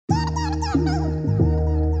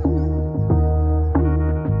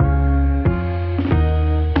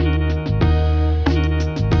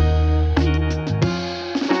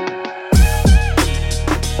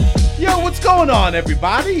going on,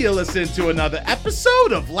 everybody? You're listening to another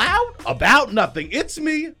episode of Loud About Nothing. It's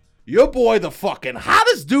me, your boy, the fucking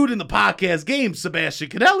hottest dude in the podcast game, Sebastian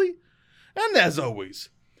Canelli. And as always,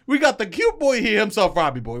 we got the cute boy here himself,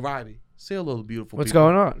 Robbie Boy. Robbie, say hello to beautiful What's people.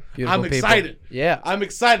 going on? Beautiful I'm excited. People. Yeah. I'm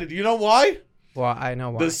excited. You know why? Well, I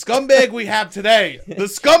know why. The scumbag we have today. The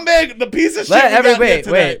scumbag, the piece of shit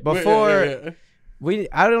Wait. Before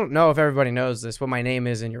I don't know if everybody knows this, what my name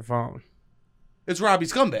is in your phone. It's Robbie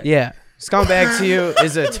Scumbag. Yeah. Scumbag to you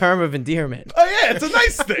is a term of endearment. Oh yeah, it's a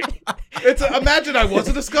nice thing. Imagine I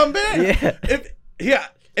wasn't a scumbag. Yeah.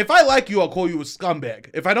 If I like you, I'll call you a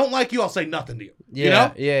scumbag. If I don't like you, I'll say nothing to you.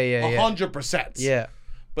 Yeah. You know? Yeah. 100%. Yeah.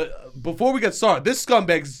 But before we get started, this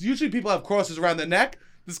scumbag, usually people have crosses around their neck.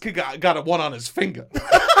 This kid got a one on his finger.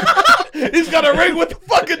 He's got a ring with the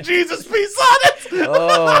fucking Jesus piece on it.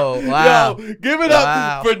 Oh, wow. Yo, give it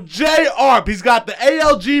up for Jay Arp. He's got the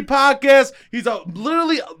ALG podcast. He's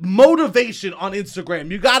literally motivation on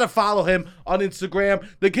Instagram. You got to follow him on Instagram.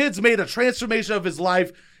 The kid's made a transformation of his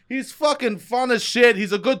life. He's fucking fun as shit.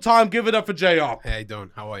 He's a good time. Give it up for Jay Arp. Hey, how you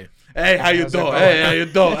doing? How are you? Hey, how you doing? Hey, how you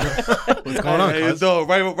doing? What's going on, How you doing?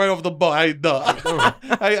 Right over the boat. How you doing?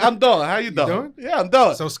 Hey, I'm doing. How you doing? Yeah, I'm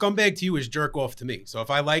doing. So scumbag to you is jerk off to me. So if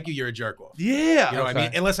I like you, you're a jerk off. Yeah. You know what I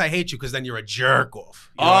mean? Unless I hate you, because then you're a jerk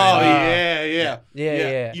off. You Oh, know what I mean?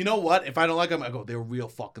 yeah. You know what? If I don't like them, I go, they're a real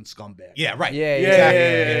fucking scumbag. Yeah, right. Yeah,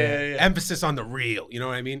 Yeah. Emphasis on the real. You know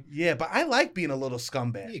what I mean? Yeah, but I like being a little Yeah,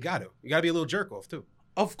 scumbag. you got to. You got to be a little jerk off too.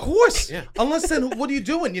 Of course. Yeah. Unless then, what are you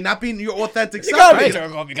doing? You're not being your authentic You self. gotta be a Right?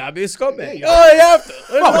 jerk off. You gotta be a scumbag. Yeah, Oh, you have to.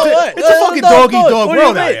 it's a fucking dog-eat-dog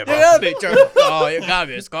world out here, bro. You gotta be a jerk. Oh, you gotta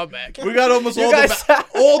be a scumbag. We got almost You all guys-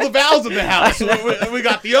 all the vowels in the house. we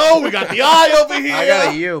got the O, we got the I over here. I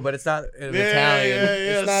got a U, but it's not an Yeah, Italian.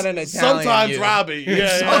 yeah. It's not an Italian Sometimes U. Robbie. Yeah,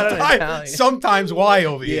 It's not an Italian. Sometimes Y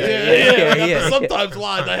over here. yeah. Sometimes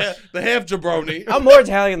lie. The half jabroni. I'm more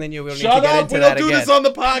Italian than you. We don't need to Shut get up. into We that don't do again. this on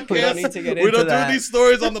the podcast. We don't need to get We into don't that. do these stories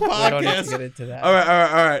on the We don't need to podcast. get into that. All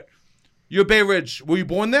right. You're Bay Ridge. Were you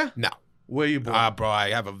born there? No. Where you born? Bro, I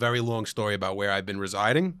have a very long story about where I've been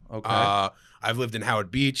residing. Okay. I've lived in Howard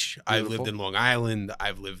Beach. I've Beautiful. lived in Long Island.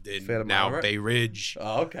 I've lived in Fair now amount, right? Bay Ridge.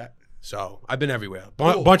 Oh, okay. So I've been everywhere.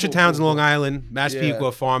 Cool, Bunch of cool, towns cool, in Long cool. Island, Massapequa,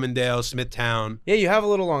 Yeah. Farmingdale, Smithtown. Yeah, you have a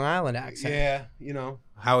little Long Island accent. Yeah, you know,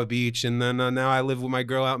 Howard Beach, and then now I live with my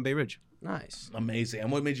girl out in Bay Ridge. Nice. Amazing.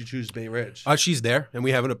 And what made you choose Bay Ridge? She's there, and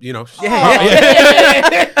we have it, you know.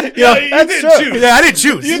 Yeah, you that's didn't true. choose. Yeah, I didn't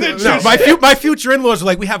choose. You didn't No, choose. my future in-laws were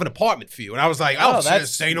like, we have an apartment for you, and I was like, Oh,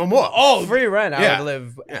 that's- say no more. Oh, Free rent. I Yeah. would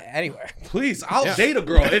live anywhere. please, I'll Yeah. date a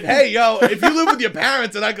girl. Hey, yo, if you live with your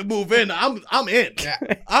parents and I could move in, I'm in. Yeah.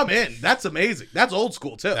 I'm in. That's amazing. That's old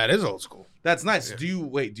school too. That is old school. That's nice. Do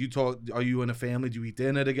you talk? Are you in a family? Do you eat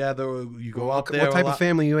dinner together? Or you go out there? What type a lot? of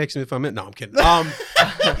family you asking me if I'm in? No, I'm kidding.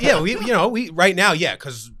 Yeah, we right now, yeah,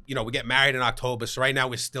 because we get married in October, so right now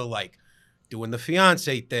we're still like doing the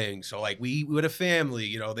fiance thing. So like we with a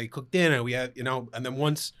family, they cook dinner, we have, and then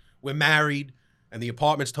once we're married and the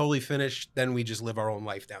apartment's totally finished, then we just live our own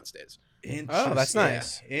life downstairs. Interesting. Oh, that's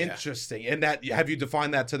nice. Interesting. And that, have you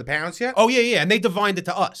defined that to the parents yet? Oh yeah, and they divined it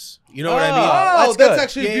to us. You know what I mean? Oh, that's that's good.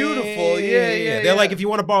 actually beautiful. Yeah. They're like, if you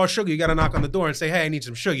want to borrow sugar, you got to knock on the door and say, hey, I need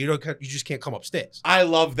some sugar. You just can't come upstairs. I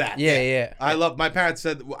love that. Yeah. I love. My parents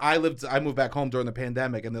said I moved back home during the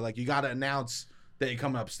pandemic, and they're like, you got to announce that you're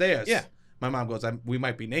coming upstairs. Yeah. My mom goes, we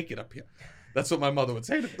might be naked up here. That's what my mother would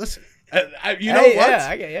say to me. Listen, You know what? Yeah,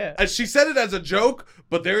 I get yeah. And she said it as a joke,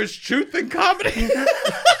 but there is truth in comedy.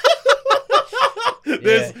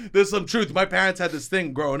 There's some truth. My parents had this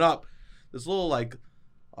thing growing up, this little like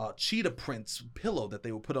cheetah prints pillow that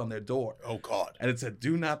they would put on their door. oh God. And it said,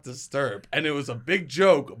 do not disturb. And it was a big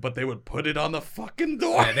joke, but they would put it on the fucking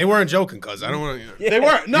door. Yeah, they weren't joking, cuz I don't want to. They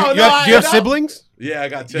weren't. No, Do you have I- siblings? Yeah, I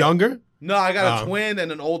got two. Younger? No, I got a Oh. twin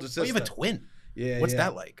and an older sister. Oh, you have a twin. Yeah. What's yeah.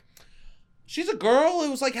 that like? She's a girl. It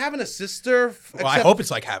was like having a sister. Well, I hope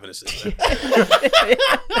it's like having a sister.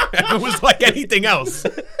 If it was like anything else.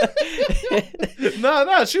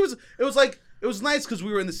 No. It was nice because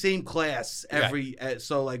we were in the same class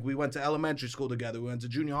so like we went to elementary school together, we went to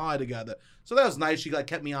junior high together, so that was nice. She like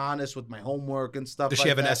kept me honest with my homework and stuff. Does like she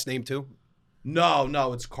have an that. S name too?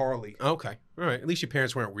 No, it's Carly. Okay. All right. At least your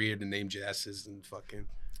parents weren't weird and named you S's and fucking.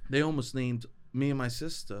 They almost named me and my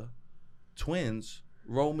sister twins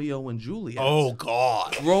Romeo and Juliet. Oh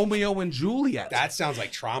God. Romeo and Juliet. That sounds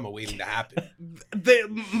like trauma waiting to happen.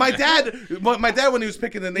 My dad when he was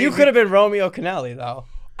picking the name, You could have been Romeo Canelli though.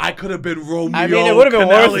 I could have been Romeo. I mean, it would have been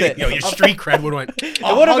worth it. Yo, your street cred would have went. It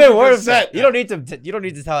would have been worth 100%. it. You don't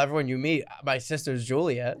need to tell everyone you meet. My sister's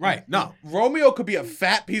Juliet. Right. No. Romeo could be a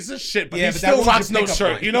fat piece of shit, but Yeah, he but still that rocks ruins no your pickup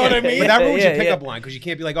shirt. line. You know what I mean? But that ruins your Yeah, pickup yeah. line because you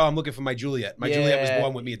can't be like, oh, I'm looking for my Juliet. My Juliet was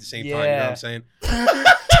born with me at the same time. You know what I'm saying?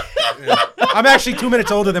 I'm actually 2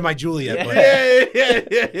 minutes older than my Juliet. But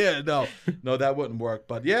Yeah. No, that wouldn't work.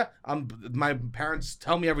 But yeah, my parents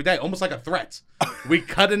tell me every day, almost like a threat. We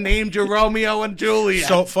could have named you Romeo and Juliet.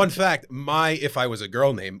 So, fun fact, if I was a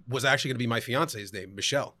girl name, was actually going to be my fiance's name,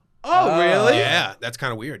 Michelle. oh, really? Yeah, that's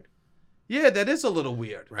kind of weird, Yeah, that is a little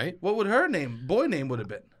weird. right? What would her boy name would have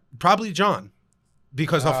been? Probably John,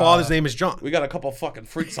 because her father's name is John. We got a couple fucking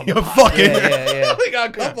freaks on the You're pod. fucking. Yeah. We got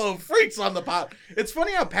a couple of freaks on the pod. It's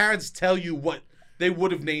funny how parents tell you what they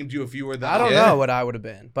would have named you if you were that. I don't Yeah. know what I would have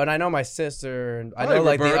been, but I know my sister, and I know Probably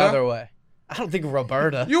like the Roberta. other way. I don't think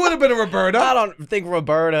Roberta. You would have been a Roberta. I don't think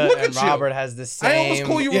Roberta Look and at you. Robert has the same I almost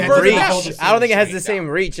call you Yeah, Roberta reach. now. I don't think it has the same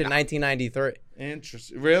reach in 1993.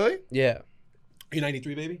 Interesting. Really? Yeah, You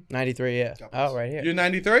 93, baby? 93. Yeah. Oh, right here. You're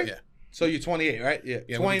 93? Yeah. So you're 28, right? Yeah.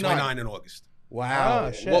 Yeah, we'll be 29. 29 in August. Wow.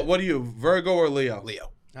 Oh, shit. What are you, Virgo or Leo?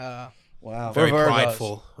 Leo. Wow. Very Virgos.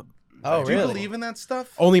 prideful. Oh, Do you really? believe in that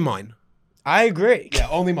stuff? Only mine. I agree. Yeah,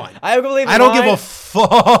 only mine. I believe. I don't mine. give a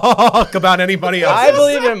fuck about anybody else. I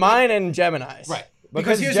believe in mine and Gemini's. Right.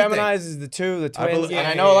 Because Because here's the Gemini's is the twins, believe- and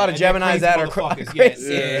I know a lot of and they're Gemini's crazy that are motherfuckers.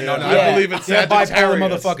 crazy. Yeah, no, I Yeah. believe in They're bipolar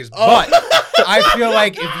Sagittarius. motherfuckers. Oh. But I feel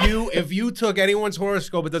like if you took anyone's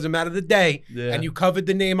horoscope, it doesn't matter the day, Yeah. and you covered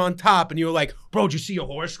the name on top, and you were like, "Bro, did you see your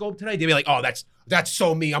horoscope today?" They'd be like, "Oh, that's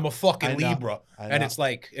so me. I'm a fucking I know. Libra," I and know. it's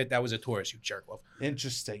like that was a Taurus, you jerk off.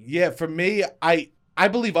 Interesting. Yeah, for me, I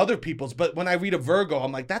believe other people's, but when I read a Virgo,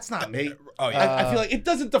 I'm like, that's not me. Oh yeah. I feel like it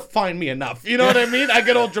doesn't define me enough. You know what I mean? I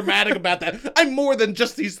get all dramatic about that. I'm more than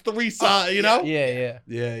just these three sides, you know? Yeah.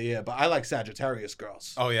 Yeah. But I like Sagittarius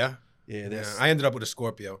girls. Oh yeah. Yeah, Yeah. this I ended up with a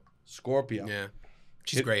Scorpio. Scorpio. Yeah.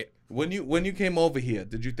 She's great. When you came over here,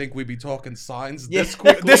 did you think we'd be talking signs Yeah. this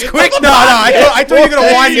quickly? This quick? No. I thought you were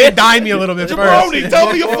gonna wind me and dime me a little bit Jabroni, first.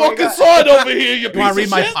 tell me your fucking sign over here, you piece You want of to read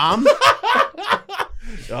my shit. palm?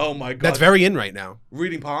 Oh my god. That's very in right now.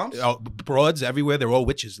 Reading palms? Oh, broads everywhere. They're all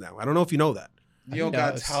witches now. I don't know if you know that. You don't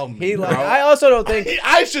gotta tell me. He bro. like. I also don't think.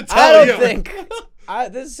 I should tell I don't you. think. I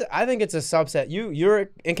think it's a subset. You're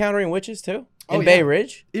encountering witches too in Oh, Bay yeah.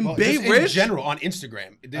 Ridge. In Well, Bay just Ridge? in general on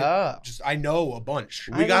Instagram. Ah. Just I know a bunch.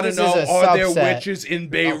 We I gotta think this know, is a are there subset. witches in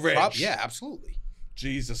Bay Oh, Ridge? yeah, absolutely.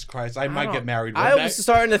 Jesus Christ. I might get married one I day. was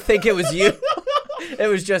starting to think it was you. It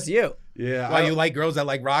was just you. Yeah. Why you like girls that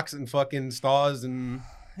like rocks and fucking stars and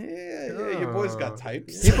Yeah, your boy's got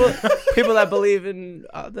types. People that believe in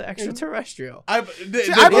the extraterrestrial. I You believe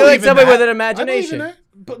like in somebody that. with an I imagination. believe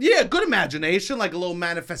in But yeah, good imagination, like a little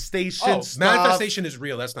manifestation. Oh, stuff. manifestation is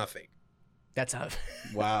real. That's not fake. That's how.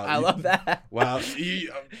 Wow. I love that. Wow.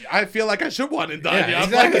 I feel like I should one and done. Yeah, you. I'm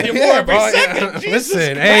exactly. liking you Yeah, more every bro, second. yeah. Jesus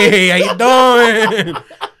Listen, Christ. hey, how you doing?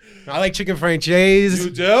 I like chicken franchise.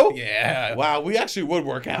 You do? Yeah. Wow, we actually would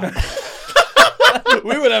work out.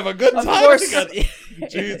 We would have a good Of time course. together.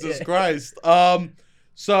 Jesus Christ.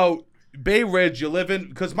 So Bay Ridge, you live in,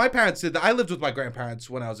 because my parents did that. I lived with my grandparents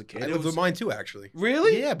when I was a kid. I It lived was with mine too, actually.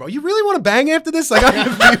 really? Yeah, bro. You really want to bang after this? Like,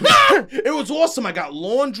 It was awesome. I got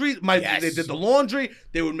laundry. Yes. They did the laundry.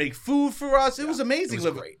 They would make food for us. It was amazing. was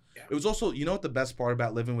living. great. Yeah. It was also, you know what the best part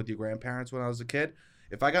about living with your grandparents when I was a kid?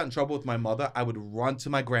 If I got in trouble with my mother, I would run to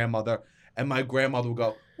my grandmother, and my grandmother would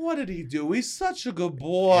go, "What did he do? He's such a good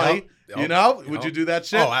boy." Yep. You know? Yep. Would you do that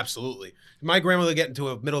shit? Oh, absolutely. My grandmother would get into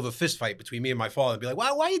a middle of a fist fight between me and my father and be like, why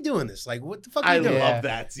are you doing this? Like, what the fuck are I you doing? love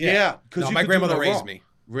that. Yeah. Yeah. Because No, my grandmother raised me.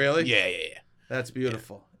 Really? Yeah. That's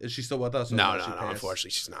beautiful. Is she still with us? or No, did she pass? unfortunately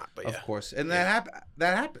she's not. But yeah. Of course. And that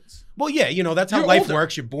happens. Well, yeah, that's how You're life older.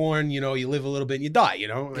 works. You're born, you live a little bit and you die,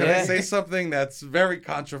 Can Yeah. I say something that's very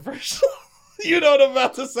controversial? You know what I'm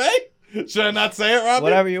about to say? Should I not say it, Robin?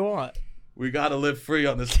 Whatever you want. We gotta live free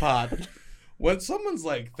on this pod. When someone's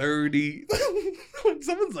like 30, when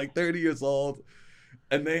someone's like 30 years old,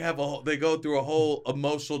 and they go through a whole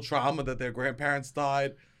emotional trauma that their grandparents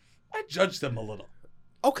died, I judge them a little.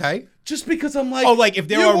 Okay. Just because I'm like, Oh, like if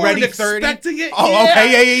they're you already weren't 30? expecting it. Oh,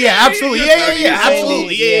 okay. Yeah. Absolutely. you're Yeah. 30 years old.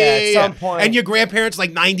 Absolutely. Yeah, at Yeah. some point. And your grandparents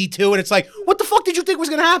like 92 and it's like, what the fuck did you think was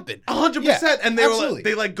going to happen? 100%. Yeah, And they were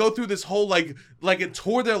absolutely. like, they go through this whole like it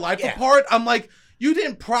tore their life Yeah. apart. I'm like, you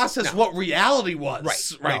didn't process what reality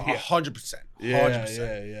was right here. 100%. Yeah,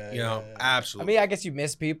 100%. yeah. I Absolutely. mean, I guess you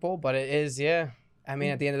miss people, but it is, yeah. I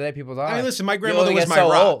mean, at the end of the day, people die. I mean, listen, my You grandmother only was get my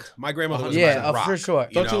so rock. old. My grandmother was Yeah, my rock. for sure.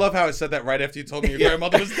 Don't you love how I said that right after you told me your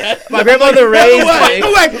grandmother was dead? My grandmother raised me.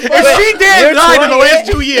 No way. If she You're died in the 28.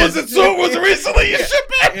 last 2 years. Was it recently? You shit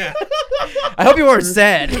back. Yeah. I hope you weren't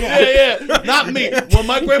sad. Yeah. Not me. When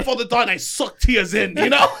my grandfather died, I sucked tears in, you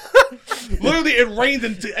know? Literally, it rained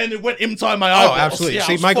and it went inside my eyeballs. Oh, absolutely. Yeah, I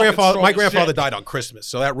See, was my fucking grandfather strong as my shit. died on Christmas,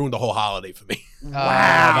 so that ruined the whole holiday for me. Wow.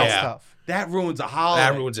 That's Yeah. tough. That ruins a holiday.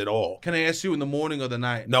 That ruins it all. Can I ask you in the morning or the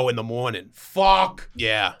night? No, in the morning. Fuck.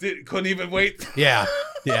 Yeah. Couldn't even wait. Yeah.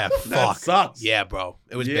 Yeah. That Fuck. sucks. Yeah, bro.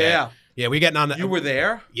 It was Yeah. bad. Yeah, we getting on the. You were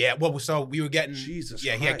there? Yeah. Well, so we were getting. Jesus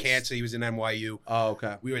Yeah, he had Christ. cancer. He was in NYU. Oh,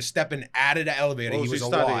 okay. We were stepping out of the elevator. What He was was he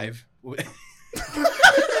studying? alive.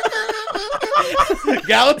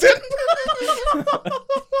 Gallatin?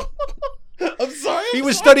 I'm sorry. He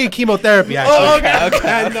was studying chemotherapy, actually. Oh, okay.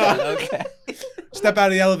 And, Okay. step out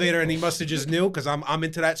of the elevator, and he must have just knew, because I'm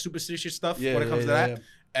into that superstitious stuff Yeah, when it comes to yeah, that.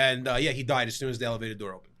 And yeah, he died as soon as the elevator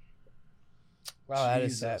door opened. Wow, that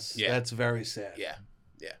is sad. Jesus. Yeah. That's very sad. Yeah.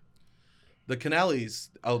 The Kennellys,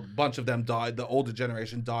 a bunch of them died. The older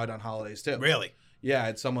generation died on holidays too. Really? Yeah,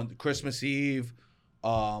 it's someone Christmas Eve,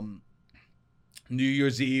 New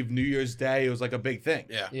Year's Eve, New Year's Day. It was like a big thing.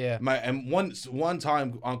 Yeah. Yeah. One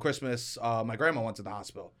time on Christmas, my grandma went to the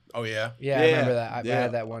hospital. Oh, yeah? Yeah, I Yeah, remember that. I yeah.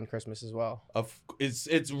 had that one Christmas as well.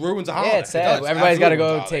 It's ruins a holiday. Yeah, it's sad. does. Everybody's got to Absolutely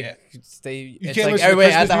go ruins a take holiday, stay. You It's can't like listen to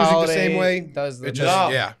everybody at Christmas the music the holiday same way. does the It just- No.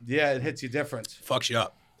 Yeah. Yeah, it hits you different. Fucks you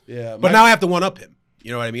up. Yeah, But now I have to one up him.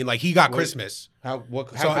 You know what I mean? Like, he got Christmas. how So- I But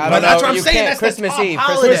don't that's know. what I'm You saying, can't- that's the Christmas top Eve.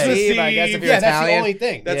 holiday. Christmas Eve, I guess, if you're Yeah, that's the Italian. only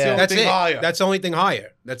thing. That's Yeah. the only That's thing it. higher. That's the only thing higher.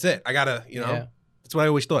 That's it. I gotta, you know. Yeah. That's what I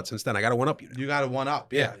always thought since then. I gotta one up you. Now. You got to one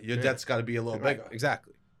up. Yeah, Yeah. your Yeah. debt's got to be a little bigger.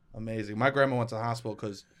 Exactly. Amazing. My grandma went to the hospital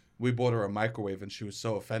because we bought her a microwave and she was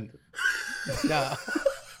so offended. No.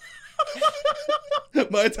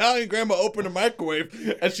 My Italian grandma opened a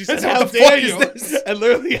microwave and she said, What "How the dare fuck is you?" this? And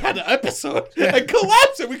literally had an episode and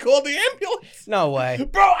collapsed and we called the ambulance. No way.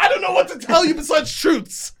 Bro, I don't know what to tell you besides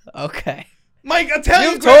truths. Okay. My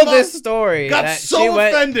Italian You grandma told this story. got that she so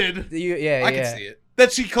went, offended Yeah, I yeah. can see it.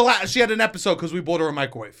 that she collapsed. She had an episode because we bought her a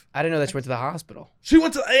microwave. I didn't know that she went to the hospital. She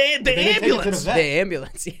went to the didn't take her to the ambulance. vet. The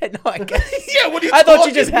ambulance. Yeah, no, I guess. Yeah, what are you I thought she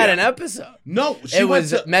talking just had about? an episode. No, she It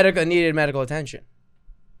went was to needed medical attention.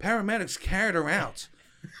 paramedics carried her out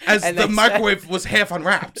as And the they said- microwave was half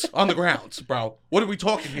unwrapped on the ground, bro. What are we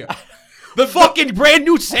talking here? The fucking brand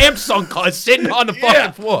new Samsung car sitting on the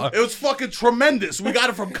fucking floor. It was fucking tremendous. We got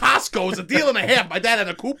it from Costco. It was a deal and a half. My dad had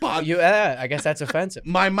a coupon. I guess that's offensive.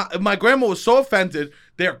 My grandma was so offended.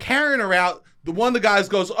 They're carrying her out. One of the guys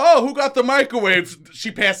goes, "Oh, who got the microwave?"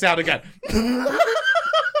 She passed out again.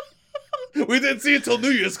 We didn't see it till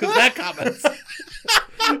New Year's because that comment.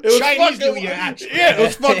 It was Chinese fucking- New Year action. Yeah, it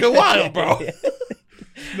was fucking wild, bro.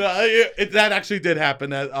 No, that actually did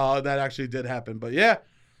happen. That actually did happen. But yeah,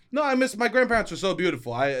 no, I miss my grandparents were so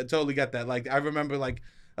beautiful. I totally get that. Like I remember, like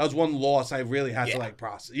that was one loss I really had to like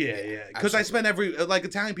process. Yeah. Because I spent like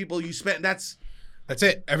Italian people. You spent that's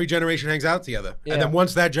it. Every generation hangs out together. Yeah. And then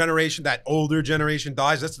once that generation, that older generation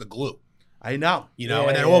dies, that's the glue. I know. You know, Yeah,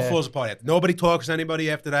 and then it all yeah. falls apart. Nobody talks to anybody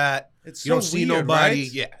after that. It's You so don't see weird, nobody.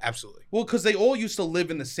 right? Yeah, absolutely. Well, because they all used to live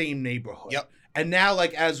in the same neighborhood. Yep. And now,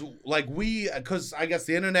 like because I guess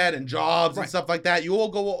the internet and jobs and Right. stuff like that, you all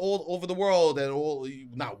go all over the world and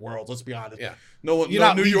not world. Let's be honest. Yeah. No, You're no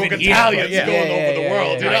not New York leaving here, Italians but yeah. going Yeah, over the yeah,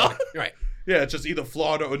 world. yeah, You know. Right. Right. Yeah, it's just either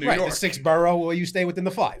Florida or New Right. York. The 6th borough where you stay within the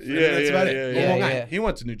 5. Yeah, That's about it. yeah, Long yeah. Island. He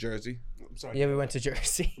went to New Jersey. I'm sorry. Yeah, we went to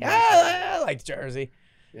Jersey. I liked Jersey.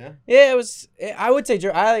 Yeah. Yeah, it was. I would say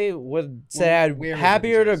I would say Well, I'd where was it in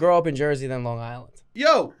happier to Jersey? grow up in Jersey than Long Island.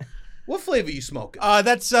 Yo, what flavor you smoking?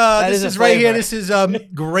 This is a is right here. flavor. This is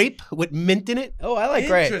grape with mint in it. Oh, I like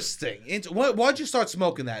grape. Interesting. Why'd you start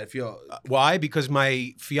smoking that? If you're Why? Because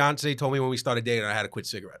my fiance told me when we started dating I had to quit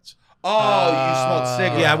cigarettes. you smoked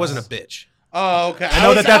cigarettes. Yeah, I wasn't a bitch. Oh, okay.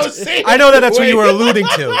 I know that's what you were alluding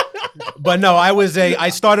to. But no, I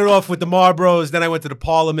started off with the Marlboros, then I went to the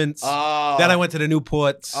Parliaments, Oh, then I went to the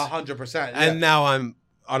Newports, 100%. and now I'm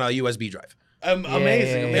on a USB drive.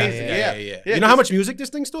 Amazing. Yeah. You know how much music this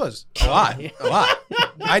thing stores? A lot. A lot.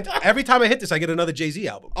 Every time I hit this, I get another Jay-Z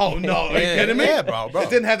album. Oh no! Are you Yeah, kidding me? yeah, bro. It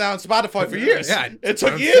didn't have that on Spotify for years. Yeah, it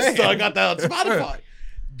took I'm years saying. till I got that on Spotify.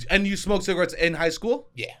 And you smoked cigarettes in high school?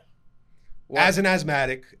 Yeah. What? As an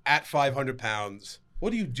asthmatic, at 500 pounds.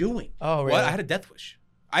 What are you doing? Oh, really? What? I had a death wish.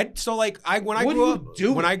 When I What grew are you up,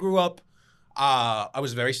 doing? when I grew up, I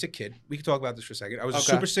was a very sick kid. We can talk about this for a second. I was a Okay.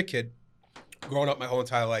 super sick kid, growing up my whole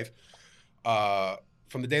entire life.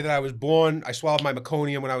 From the day that I was born, I swallowed my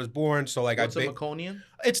meconium when I was born. So like What's a meconium?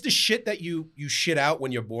 it's the shit that you shit out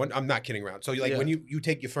when you're born. I'm not kidding around. So like Yeah. when you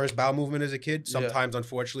take your first bowel movement as a kid, sometimes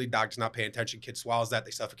unfortunately doctors not paying attention, kid swallows that,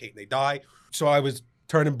 they suffocate and they die. So I was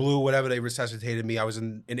turning blue, whatever, they resuscitated me. I was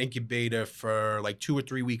in an incubator for like 2 or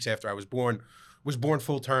 3 weeks after I was born. Was born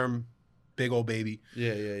full term, big old baby.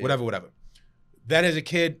 Yeah. Whatever. Then as a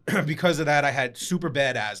kid, because of that, I had super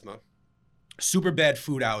bad asthma, super bad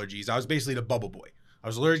food allergies. I was basically the bubble boy. I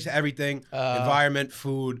was allergic to everything, environment,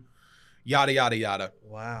 food, yada, yada, yada.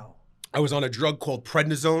 Wow. I was on a drug called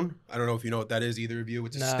prednisone. I don't know if you know what that is, either of you.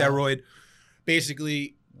 It's a steroid.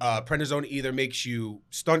 Basically, prednisone either makes you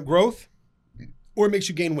stunt growth or it makes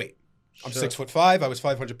you gain weight. I'm 6'5". I was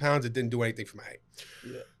 500 pounds. It didn't do anything for my height.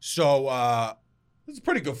 Yeah. So it's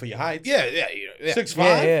pretty good for your height. yeah. 6'5".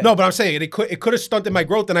 Yeah. No, but I'm saying it could have stunted my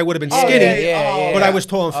growth, and I would have been skinny. But I was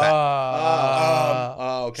tall and fat.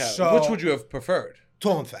 Okay. So- Which would you have preferred?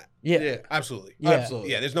 Tall and fat. Yeah. Absolutely. Yeah.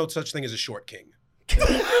 Absolutely. Yeah, there's no such thing as a short king.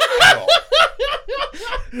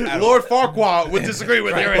 Lord Farquaad would disagree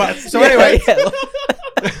with you. But- so anyway,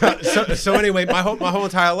 so anyway, my whole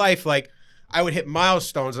entire life, like, I would hit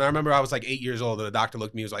milestones, and I remember I was like 8 years old, and the doctor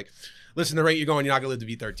looked at me and was like, "Listen, the rate you're going, you're not gonna live to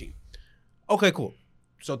be 13." Okay, cool.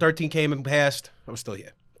 So 13 came and passed. I was still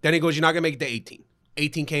here. Then he goes, "You're not gonna make it to 18."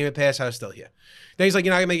 18 came and passed. I was still here. Then he's like,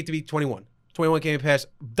 "You're not gonna make it to be 21." 21 came and passed.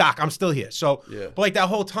 Doc, I'm still here. So, but like that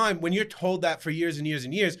whole time, when you're told that for years and years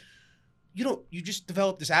and years, you just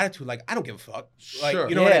develop this attitude like, I don't give a fuck. Like,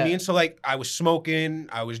 you know what I mean? So like, I was smoking,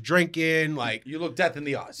 I was drinking, like. You look death in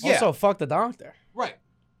the eyes. Yeah. Also, fuck the doctor. Right.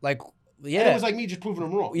 Like, And it was like me just proving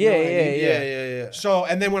them wrong. Yeah, you know what I mean? Yeah. So,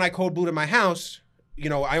 and then when I cold booted my house, I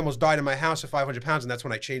almost died in my house at 500 pounds, and that's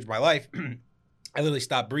when I changed my life. I literally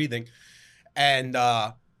stopped breathing. And,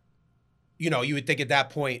 you would think at that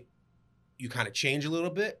point, you kind of change a little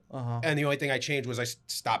bit. And the only thing I changed was I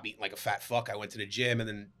stopped eating like a fat fuck. I went to the gym and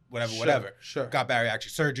then whatever. Sure. Got bariatric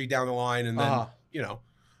surgery down the line, and then,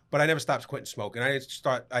 but I never stopped quitting smoking. I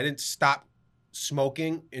didn't stop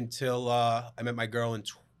smoking until I met my girl in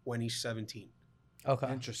 2017.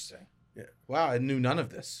 Okay. Interesting. Yeah. Wow, I knew none of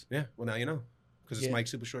this. Yeah. Well, now you know, because it's Mike's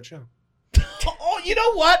Super Short Show. Oh, you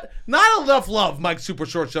know what? Not enough love Mike's Super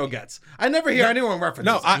Short Show gets. I never hear anyone reference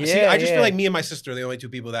No, this. I just feel like me and my sister are the only two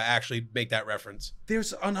people that actually make that reference.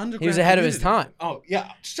 There's an underground. He was ahead of his community. time. Oh,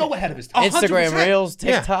 yeah. So ahead of his time. Instagram 100%. Reels,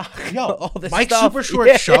 Yeah. TikTok, Yo, all this Mike's stuff. Super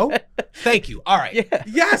Short Show. Thank you. All right. Yeah.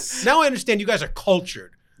 Yes. Now I understand you guys are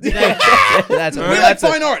cultured. That's We like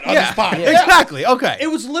fine art on this pod. Exactly. Okay. It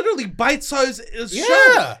was literally bite-sized show.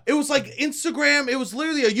 Yeah. It was like Instagram. It was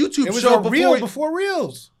literally a YouTube It was show a reel before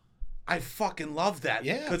reels. I fucking love that.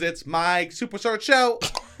 Yeah. Because it's Mike's Super Short Show.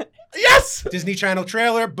 Yes. Disney Channel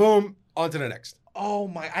trailer. Boom. On to the next. Oh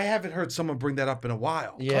my! I haven't heard someone bring that up in a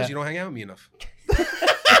while. Yeah. Because you don't hang out with me enough.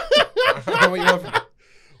 I don't know what you want from me.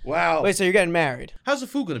 Wow. Wait, so you're getting married? How's the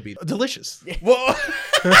food gonna be? Delicious. Well,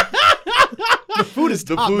 The food is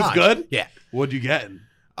the top food's notch. good. Yeah. What you getting?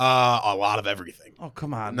 A lot of everything. Oh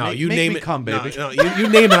come on! No, Make- you make name me it. come, baby. No, you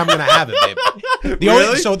name it. I'm gonna have it, baby. The Really?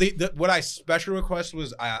 only so the what I special request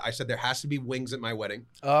was I said there has to be wings at my wedding.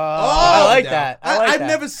 I like yeah. that. I like I've that.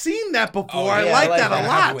 never seen that before. Oh, I yeah, like I like that that. a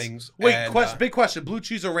I have lot. wings Wait, and, big question: blue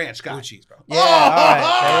cheese or ranch guy? Blue cheese, bro. Yeah, all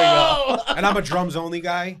right. There we go. And I'm a drums only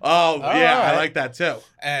guy. Oh yeah, I right. like that too.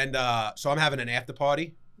 And so I'm having an after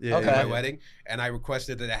party Yeah, Okay. at yeah. my wedding, and I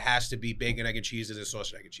requested that it has to be bacon, egg, and cheeses and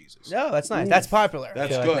sausage, egg, and cheeses. No, that's nice. Ooh. That's popular. I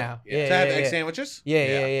That's feel good. Like now. Yeah. Yeah, To have yeah, egg yeah. sandwiches?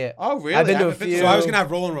 Yeah. Oh really? I've been to a I haven't few. So I was gonna have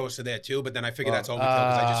rolling roasted there too, but then I figured that's overkill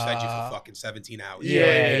because I just fed you for fucking 17 hours.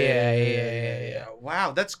 Yeah.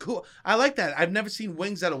 Wow, that's cool. I like that. I've never seen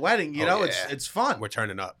wings at a wedding. You Oh, know, yeah. it's fun. We're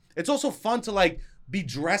turning up. It's also fun to like be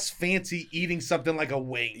dressed fancy eating something like a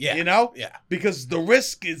wing. Yeah. You know? Yeah. Because the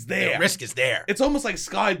risk is there. The risk is there. It's almost like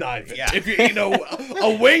skydiving. Yeah. If you eat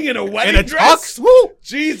a wing in a wedding In a dress. tux? Woo!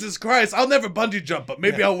 Jesus Christ. I'll never bungee jump, but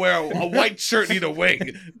maybe I'll wear a white shirt and eat a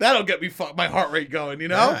wing. That'll get me my heart rate going, you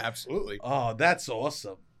know? Yeah, absolutely. Oh, that's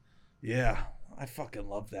awesome. Yeah. I fucking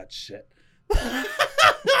love that shit.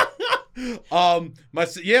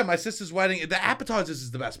 My sister's wedding. The appetizers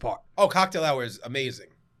is the best part. Oh, cocktail hour is amazing.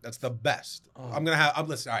 That's the best. Oh.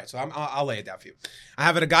 Listen. All right, so I'll lay it down for you. I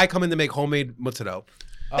have a guy come in to make homemade mozzarella.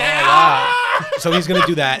 Oh, wow. So he's gonna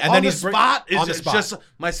do that, and on then the he's spot. on the spot. Just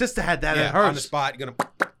my sister had that Yeah, at hers. on the spot. You're gonna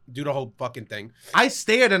do the whole fucking thing. I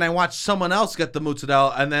stared and I watched someone else get the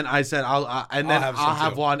mozzarella, and then I said, I'll have some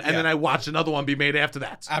have too. one, and Yeah. then I watched another one be made after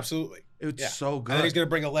that. Absolutely. It's Yeah. so And then he's good. gonna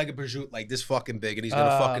bring a leg of prosciutto like this fucking big, and he's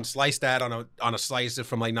gonna fucking slice that on a slicer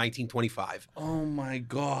from like 1925. Oh my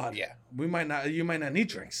god. Yeah. You might not need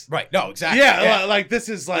drinks. Right. No. Exactly. Yeah, like this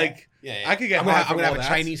is like Yeah. I could get I'm gonna, high I'm from gonna all have a that.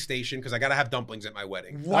 Chinese station because I gotta have dumplings at my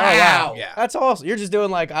wedding. Wow. Yeah. That's awesome. You're just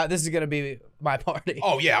doing like this is gonna be my party.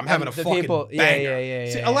 Oh yeah, I'm having a fucking banger. Yeah.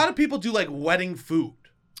 See, a lot of people do like wedding food.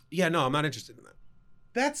 Yeah, no, I'm not interested in that.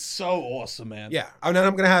 That's so awesome, man. Yeah, and then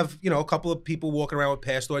I'm gonna have a couple of people walking around with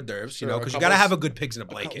past hors d'oeuvres, Sure, because a you gotta couple- have a good pigs in a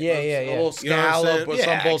blanket. Yeah. A little You know what I'm scallop saying? or Yeah,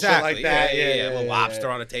 some bullshit exactly. like that. Yeah, Yeah, a little lobster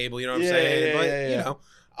on the table. You know what I'm Yeah, saying? yeah, But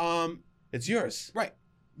yeah. It's yours. right.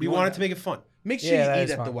 We You wanted want to make it fun. Make sure Yeah, you that eat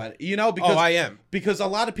is at the fun. wedding. Because I am. because a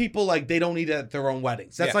lot of people like they don't eat at their own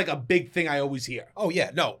weddings. That's Yeah. like a big thing I always hear. Oh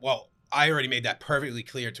yeah, no. Well, I already made that perfectly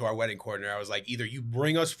clear to our wedding coordinator. I was like, either you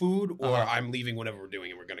bring us food or I'm leaving whatever we're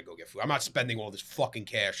doing and we're gonna go get food. I'm not spending all this fucking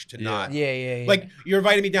cash to not. Yeah. Like, you're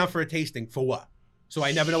inviting me down for a tasting for what? So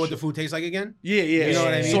I never know what the food tastes like again? Yeah. You know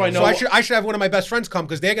what I mean? So I know. I should have one of my best friends come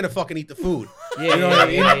because they're gonna fucking eat the food. Yeah, You know what I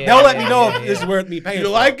mean? yeah, They'll let me yeah, know yeah, if this is worth me paying. you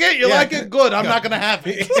for. like it? You Yeah. like it? Good. I'm Good. not gonna have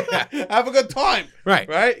it. Yeah. Have a good time. Right.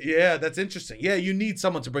 Right? Yeah, that's interesting. Yeah, you need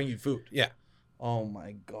someone to bring you food. Yeah. Oh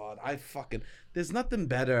my God. There's nothing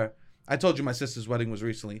better. I told you my sister's wedding was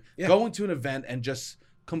recently. Yeah. Going to an event and just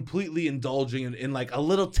completely indulging in like a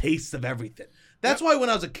little taste of everything. That's why when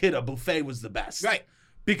I was a kid, a buffet was the best. Right.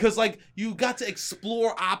 Because like you got to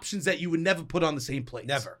explore options that you would never put on the same plate.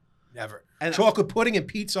 Never. And chocolate pudding and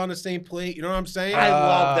pizza on the same plate. You know what I'm saying? I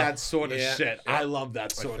love that sort of yeah. shit. Yeah. I love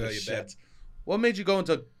that sort feel of you, shit. babe. What made you go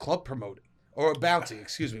into club promoting or bouncing?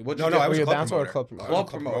 Excuse me. What No, I Were was you a a club bouncer or a promoter. club promoter? I was a Club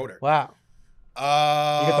club promoter. promoter.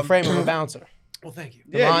 Wow. You get the frame of a bouncer. Well, thank you.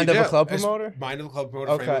 The Yeah, mind you of a do. club It's promoter? Mind of a club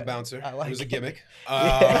promoter, frame of Okay. a bouncer. I like It was a it. gimmick.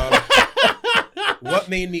 What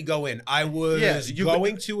made me go in? I was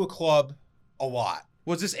going to a club a lot.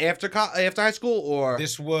 Was this after high school or?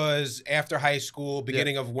 This was after high school,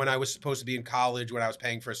 beginning of when I was supposed to be in college, when I was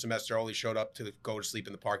paying for a semester. I only showed up to go to sleep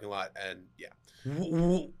in the parking lot, and yeah.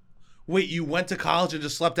 Wait, you went to college and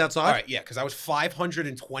just slept outside? All right, yeah, because I was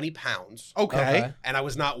 520 pounds, Okay. and I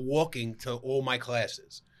was not walking to all my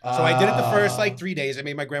classes. So I did it the first 3 days. I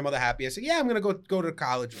made my grandmother happy. I said, "Yeah, I'm gonna go to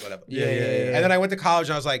college, whatever." Yeah. And then I went to college,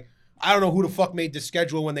 and I was like, I don't know who the fuck made the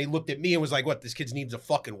schedule when they looked at me and was like, "What? This kid needs a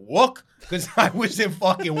fucking walk?" Because I was in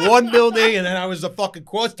fucking one building, and then I was a fucking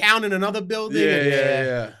cross town in another building. and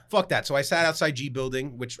Yeah. Fuck that. So I sat outside G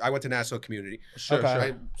Building, which I went to Nassau Community. Sure, Okay. sure.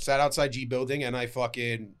 I sat outside G Building, and I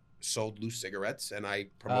fucking sold loose cigarettes, and I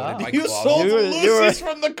promoted my You club. sold You were- you were- Lucy's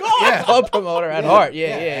from the car. Yeah. Club promoter at heart. Yeah.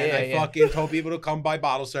 And I fucking told people to come buy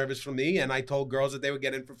bottle service from me, and I told girls that they would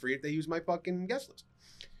get in for free if they used my fucking guest list.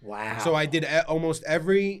 Wow. So I did almost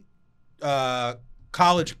every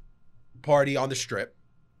college party on the Strip.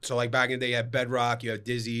 So like back in the day, you had Bedrock, you had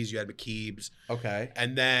Dizzy's, you had McKeeb's, Okay.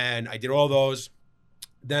 and then I did all those.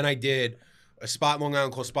 Then I did a spot in Long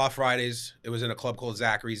Island called Spot Fridays. It was in a club called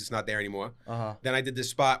Zachary's. It's not there anymore. Then I did this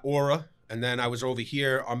spot Aura, and then I was over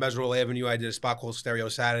here on Meserole Avenue. I did a spot called Stereo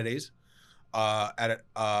Saturdays.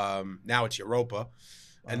 Now it's Europa,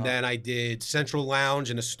 and then I did Central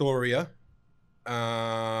Lounge in Astoria.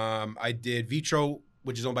 I did Vitro,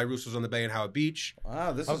 which is owned by Russo's on the Bay in Howard Beach.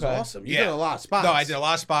 Wow, this is Okay. awesome. You Yeah. did a lot of spots. No, I did a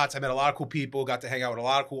lot of spots. I met a lot of cool people, got to hang out with a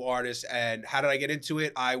lot of cool artists. And how did I get into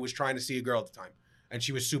it? I was trying to see a girl at the time, and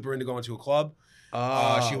she was super into going to a club.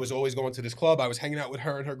 She was always going to this club. I was hanging out with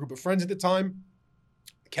her and her group of friends at the time.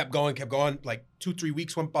 Kept going. Like 2-3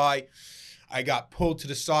 weeks went by. I got pulled to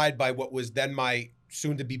the side by what was then my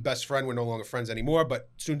soon-to-be best friend. We're no longer friends anymore, but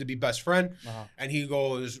soon-to-be best friend. And he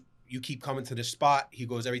goes, "You keep coming to this spot." He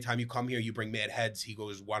goes, "Every time you come here, you bring mad heads." He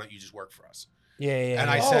goes, "Why don't you just work for us?" Yeah. And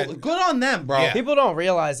I Oh, said- good on them, bro. Yeah. People don't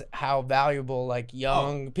realize how valuable like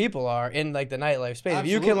young people are in like the nightlife space. If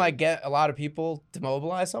you Absolutely. can like get a lot of people to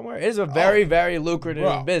mobilize somewhere, it is a very, very lucrative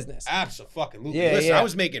Bro. business. Absolutely. Yeah, Listen, yeah. I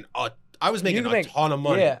was making You can a ton of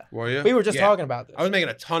money. Yeah. Were you? We were just Yeah. talking about this. I was making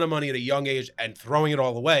a ton of money at a young age and throwing it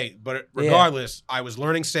all away. But regardless, I was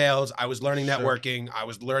learning sales. I was learning Sure. networking. I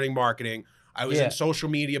was learning marketing. I was Yeah. in social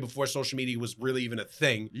media before social media was really even a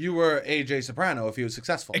thing. You were AJ Soprano if he was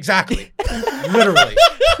successful. Exactly. Literally.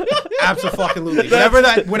 Absolutely.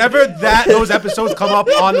 Whenever those episodes come up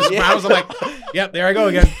on The Sopranos, I'm like, yep, there I go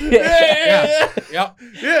again. Yeah. Yep.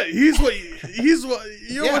 Yeah,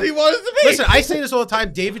 you're Yeah. what he wanted to be. Listen, I say this all the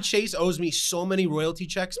time. David Chase owes me so many royalty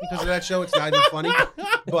checks because of that show. It's not even funny.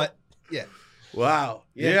 But yeah. Wow.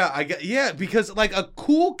 Yeah. Yeah, because like a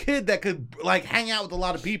cool kid that could like hang out with a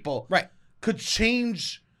lot of people Right. could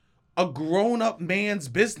change a grown-up man's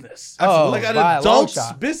business. Oh, like an by a long adult's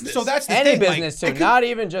shot. business. So that's the Any thing. business like, too, not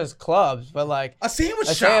even just clubs, but like a sandwich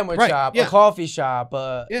a shop. sandwich right, shop, yeah. a coffee shop.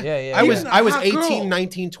 Yeah. I was Even a I was hot 18, girl.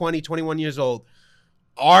 19, 20, 21 years old,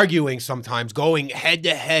 arguing sometimes, going head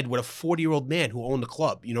to head with a 40-year-old man who owned the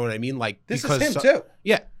club. You know what I mean? Like This because is him too.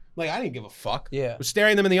 Yeah. Like I didn't give a fuck. Yeah. I was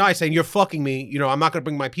staring them in the eye saying, "You're fucking me. You know, I'm not gonna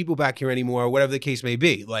bring my people back here anymore," or whatever the case may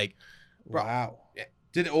be. Like, Wow.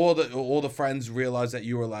 Did all the friends realize that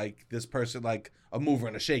you were like this person, like a mover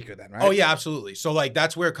and a shaker then, right? Oh yeah, absolutely. So like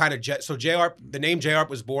that's where kind of the name J-Arp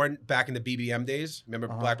was born back in the BBM days. Remember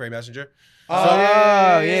BlackBerry Messenger?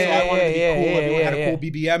 Oh, yeah. So I wanted to be cool. Everyone had a yeah. cool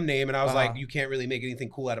BBM name, and I was like, you can't really make anything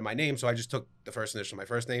cool out of my name. So I just took the first initial of my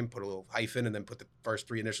first name, put a little hyphen, and then put the first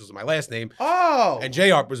 3 initials of my last name. Oh. And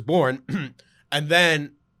J-Arp was born. And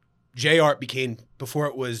then J-Arp became, before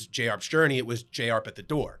it was J-Arp's Journey, it was J-Arp at the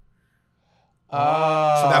door. So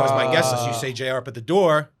that was my guess list. You say J-Arp at the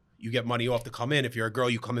door, you get money off to come in. If you're a girl,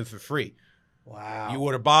 you come in for free. Wow. You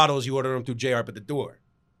order bottles, you order them through J-Arp at the door.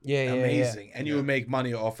 Amazing. And you would make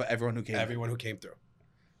money off of everyone who came through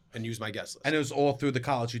and use my guest list. And it was all through the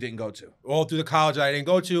college you didn't go to. All through the college I didn't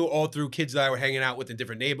go to, all through kids that I were hanging out with in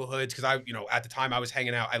different neighborhoods. Because at the time I was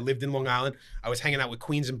hanging out, I lived in Long Island. I was hanging out with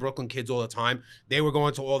Queens and Brooklyn kids all the time. They were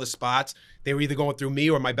going to all the spots. They were either going through me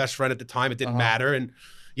or my best friend at the time. It didn't matter. And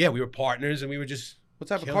yeah, we were partners and we were just. What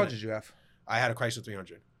type of car did you have? I had a Chrysler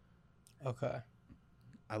 300. Okay.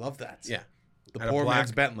 I love that. Yeah. The poor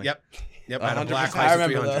man's Bentley. Yep. I had a black 100%. Chrysler I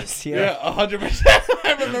remember 300. those. Yeah, 100%.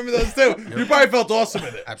 I remember those too. You probably felt awesome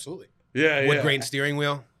in it. Absolutely. Yeah, Wood grain steering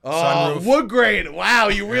wheel. Oh, Sunroof. wood grain. Wow,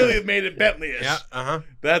 you really made it Bentley-ish. Yeah,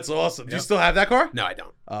 That's awesome. Do you still have that car? No, I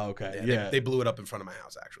don't. Oh, okay. Yeah. They blew it up in front of my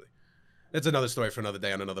house, actually. That's another story for another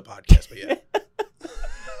day on another podcast, but yeah.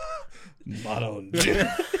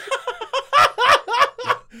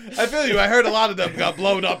 I feel you. I heard a lot of them got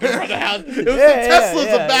blown up in front of the house. It was the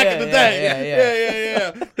Teslas of back in the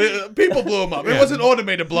day. Yeah. People blew them up. It wasn't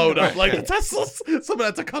automated blown up like the Teslas. Someone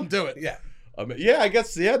had to come do it. Yeah. I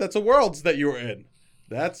guess, that's a world that you were in.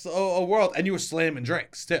 That's a world. And you were slamming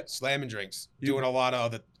drinks, too. Slamming drinks. Doing a lot of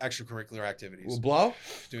other extracurricular activities. Blow?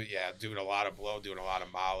 Doing a lot of blow, doing a lot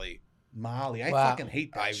of Molly. Molly. I fucking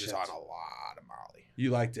hate that I shit. was on a lot of Molly.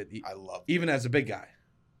 You liked it. I loved it. Even as a big guy.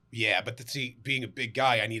 Yeah, but being a big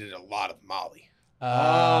guy, I needed a lot of Molly. So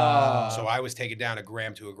I was taking down 1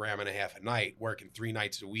 gram to 1.5 grams a night, working 3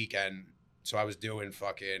 nights a weekend. So I was doing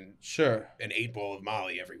fucking an 8 ball of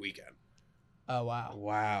Molly every weekend. Oh, wow.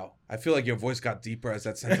 Wow. I feel like your voice got deeper as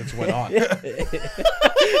that sentence went on.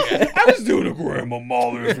 I was doing 1 gram of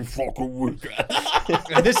Molly every fucking weekend.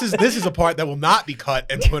 And this is a part that will not be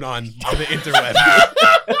cut and put on the interweb.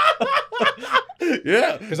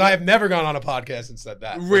 Yeah. Because I have never gone on a podcast and said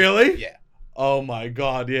that. Really? Yeah. Oh my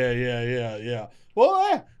God. Yeah.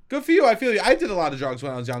 Well, good for you. I feel you. I did a lot of drugs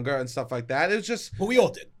when I was younger and stuff like that. It was just. Well, we all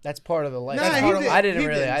did. That's part of the life. Nah, That's he part of, did- I didn't he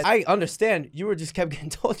really. did. I understand. You were just kept getting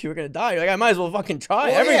told you were gonna die. You're like, I might as well fucking try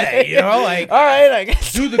Well, every yeah, day. you know, like- all right, I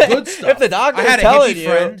guess Do the good stuff. If the doctor I had a telling hippie you,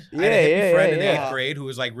 friend. yeah, I had a hippie friend in yeah. 8th grade who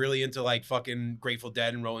was like really into like fucking Grateful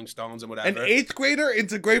Dead and Rolling Stones and whatever. An 8th grader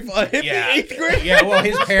into Grateful hippie Yeah. 8th grade? Yeah, well,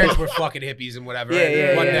 his parents were fucking hippies and whatever. Yeah, And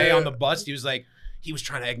yeah, one yeah, day yeah. on the bus, he was was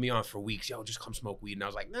trying to egg me on for weeks. Yo, just come smoke weed. And I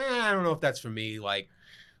was like, nah, I don't know if that's for me. Like,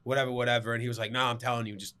 whatever. And he was like, nah, I'm telling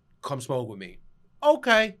you, just come smoke with me.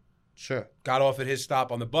 Okay. Sure. Got off at his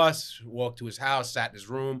stop on the bus, walked to his house, sat in his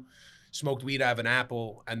room, smoked weed out of an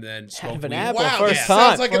apple, and then smoked of an weed. apple, Wow, first yeah, time.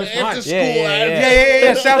 sounds like First an time. after school.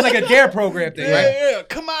 Yeah. Sounds like a DARE program thing, right? Yeah.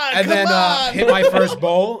 Come on. And come then on. hit my first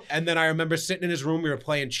bowl, and then I remember sitting in his room. We were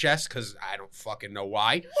playing chess because I don't fucking know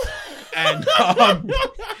why. And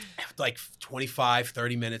like 25,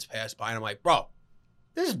 30 minutes passed by, and I'm like, bro,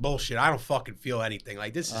 this is bullshit. I don't fucking feel anything.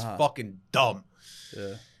 Like, this is fucking dumb.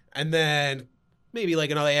 Yeah. And then maybe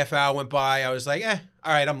like another half hour went by. I was like, all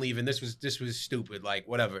right, I'm leaving. This was stupid. Like,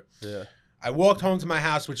 whatever. Yeah. I walked home to my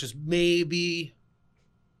house, which is maybe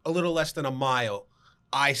a little less than a mile.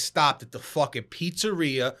 I stopped at the fucking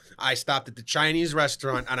pizzeria. I stopped at the Chinese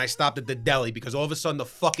restaurant, and I stopped at the deli because all of a sudden the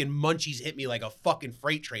fucking munchies hit me like a fucking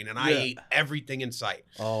freight train, and I ate everything in sight.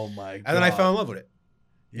 Oh my God. And then I fell in love with it.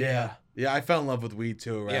 Yeah. Yeah, I fell in love with weed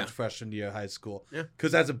too around freshman year of high school. Yeah.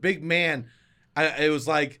 Because as a big man, it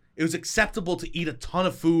was acceptable to eat a ton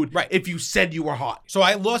of food if you said you were hot. So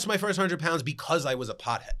I lost my first 100 pounds because I was a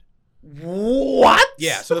pothead. What?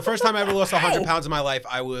 Yeah. So the first time I ever lost 100 pounds in my life,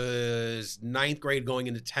 I was 9th grade going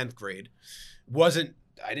into 10th grade. I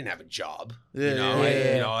didn't have a job. You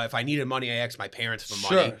know, if I needed money, I asked my parents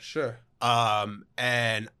for money. Sure.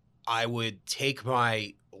 And I would take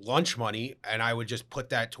my lunch money and I would just put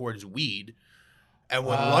that towards weed. And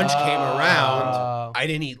when lunch came around, I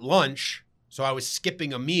didn't eat lunch. So I was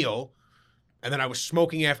skipping a meal. And then I was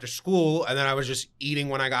smoking after school. And then I was just eating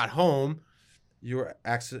when I got home. You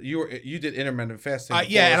did intermittent fasting.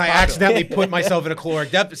 And I accidentally put myself in a caloric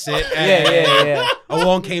deficit. And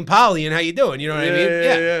along came Polly, and how you doing? You know what I mean?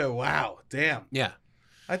 Yeah. Wow. Damn. Yeah.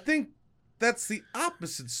 I think that's the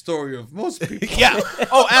opposite story of most people. Yeah.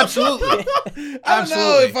 Oh, absolutely. I don't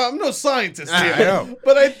know if I'm no scientist here, I know.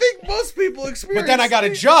 but I think most people experience. But then I got a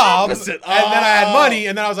the job, opposite. and then I had money,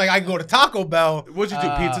 and then I was like, I can go to Taco Bell. What'd you do?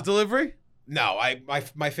 Pizza delivery? No,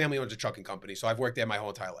 my family owns a trucking company, so I've worked there my whole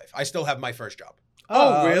entire life. I still have my first job.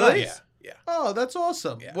 Oh, really? Yeah. Oh, that's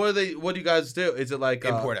awesome. Yeah. What do you guys do? Is it like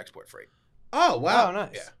Import, export, freight. Oh, wow. Oh,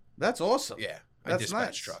 nice. Yeah. That's awesome. Yeah. I That's dispatch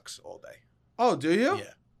nice. trucks all day. Oh, do you? Yeah.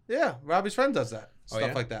 Yeah. Robbie's friend does that. Oh, Stuff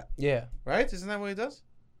yeah? like that. Yeah. Right? Isn't that what he does?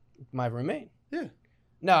 My roommate? Yeah.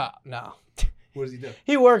 No. What does he do?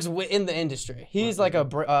 He works in the industry. He's like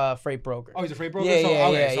a freight broker. Oh, he's a freight broker? Yeah, So- yeah,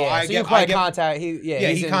 okay, yeah. so yeah. I So get- you probably I get- contact. He's he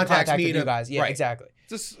in contacts contact me with to- you guys. Yeah, right. exactly.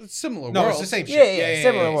 Just similar No, worlds. it's the same shit. Yeah,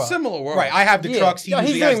 similar world. Similar world. Right, I have the Yeah. trucks. He No, he's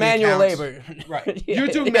usually has doing the manual accounts. labor. Right. You're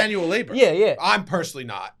doing manual labor. Yeah, yeah. I'm personally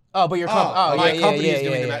not. Oh, but your company. Oh, Oh, My yeah, company yeah, is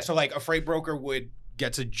doing yeah, the yeah. So like a freight broker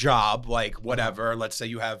gets a job, like whatever. Let's say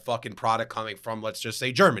you have fucking product coming from, let's just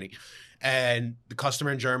say Germany, and the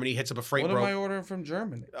customer in Germany hits up a freight What am I broker. ordering from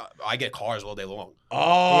Germany? I get cars all day long.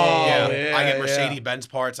 Oh, Yeah. I get Mercedes-Benz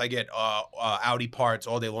parts. I get Audi parts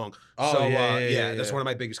all day long. Oh, So yeah. that's one of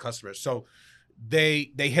my biggest customers. So they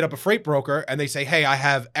hit up a freight broker and they say, hey, I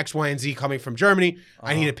have X, Y, and Z coming from Germany.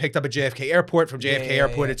 I need it picked up at JFK Airport. From JFK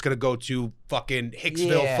Airport, it's going to go to fucking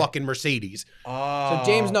Hicksville, Yeah. fucking Mercedes. So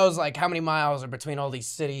James knows like how many miles are between all these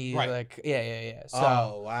cities. Right. Like yeah. So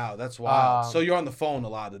Oh, wow. That's wild. Um, So you're on the phone a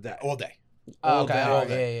lot of the day. All day. all okay. day, Oh, all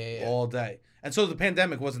day. Yeah. All day. And so the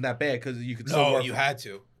pandemic wasn't that bad because you could still No, work. you had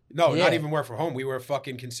to. No, Yeah. not even work from home. We were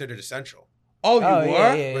fucking considered essential. Oh, you Oh,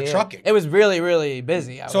 were? yeah. We're trucking. It was really, really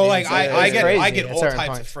busy. So like I get crazy at all certain types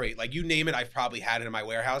points. of freight. Like you name it, I've probably had it in my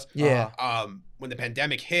warehouse. Yeah. When the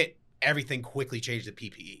pandemic hit, everything quickly changed to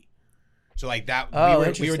PPE. So like that, Oh, we were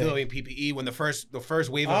interesting. delivering PPE when the first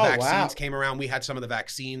wave of Oh, vaccines wow. came around. We had some of the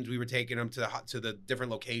vaccines. We were taking them to the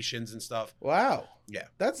different locations and stuff. Wow. Yeah.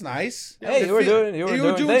 That's nice. Hey, you were doing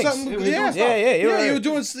things. something. We were Yeah. doing Yeah, You were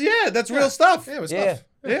doing. Yeah, that's real stuff. Yeah, it was Yeah. tough.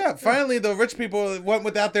 Yeah, finally the rich people went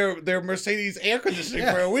without their Mercedes air conditioning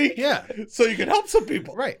Yeah. for a week. Yeah. So you could help some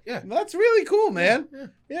people. Right. Yeah. That's really cool, man. Yeah.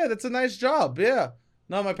 Yeah, that's a nice job. Yeah.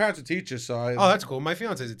 No, my parents are teachers, so I. Oh, that's cool. My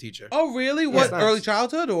fiance's a teacher. Oh, really? What, nice. early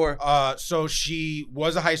childhood or? So she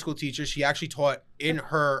was a high school teacher. She actually taught in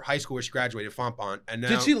her high school where she graduated, Fontbonne, and now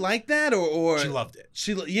Did she like that or? she loved it.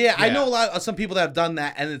 Yeah, I Yeah. know a lot of some people that have done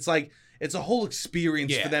that, and it's like it's a whole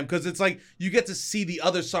experience Yeah. for them because it's like you get to see the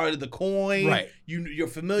other side of the coin. Right. You're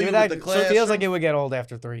familiar Yeah, with the so class. it feels like it would get old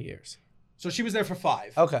after 3 years. So she was there for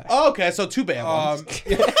 5. Okay. Oh, okay, so two bad ones.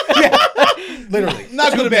 Literally,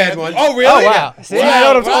 Not two good bad ones. Oh, really? Oh wow. See, I know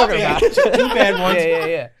what I'm talking Yeah. about. 2 bad ones.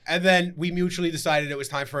 Yeah. And then we mutually decided it was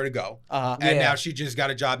time for her to go. Uh-huh. And Yeah. now she just got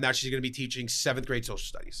a job. Now she's going to be teaching 7th grade social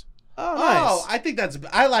studies. Oh, Oh, nice. I think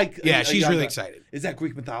I like. Yeah, she's really younger- excited. Is that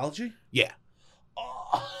Greek mythology? Yeah.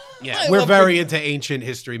 Oh, Yeah. I We're love very Greek- into ancient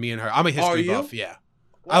history, me and her. I'm a Are history you? buff. Yeah.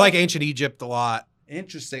 I like ancient Egypt a lot.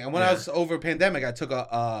 Interesting. And when I Yeah. was over pandemic, I took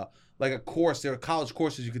a course. There are college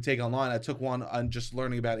courses you could take online. I took one on just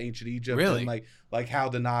learning about ancient Egypt Really? and like how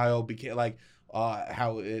the Nile became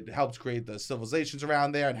how it helps create the civilizations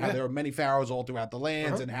around there and how Yeah. there were many pharaohs all throughout the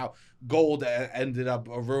lands Uh-huh. and how gold ended up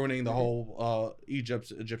ruining the whole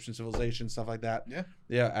Egyptian civilization, stuff like that. Yeah.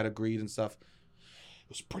 Yeah, out of greed and stuff. It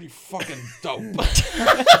was pretty fucking dope.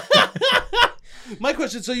 My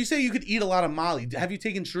question, so you say you could eat a lot of Molly. Have you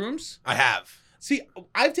taken shrooms? I have. See,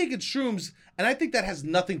 I've taken shrooms, and I think that has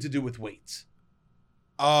nothing to do with weight.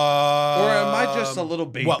 Or Or am I just a little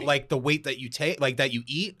baby? What, like the weight that you take, like that you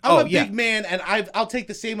eat? I'm a big man, and I'll take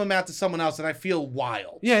the same amount to someone else, and I feel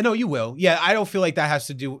wild. Yeah, no, you will. Yeah, I don't feel like that has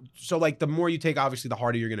to do. So, like, the more you take, obviously, the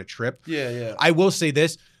harder you're going to trip. Yeah. I will say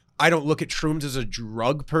this: I don't look at shrooms as a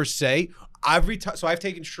drug per se. So I've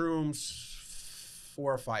taken shrooms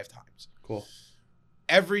 4 or 5 times. Cool.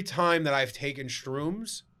 Every time that I've taken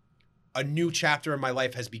shrooms, a new chapter in my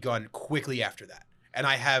life has begun quickly after that, and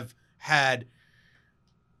I have had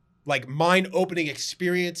like mind-opening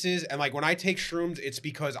experiences. And like when I take shrooms, it's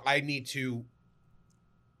because I need to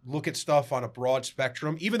look at stuff on a broad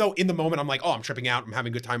spectrum. Even though in the moment I'm like, oh, I'm tripping out, I'm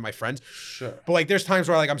having a good time with my friends. Sure. But like there's times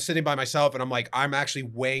where like I'm sitting by myself and I'm like, I'm actually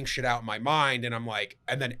weighing shit out in my mind, and I'm like,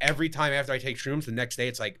 and then every time after I take shrooms, the next day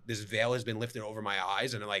it's like this veil has been lifted over my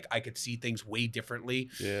eyes, and like I could see things way differently.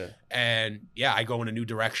 Yeah. And yeah, I go in a new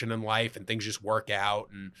direction in life, and things just work out.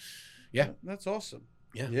 And yeah, That's awesome.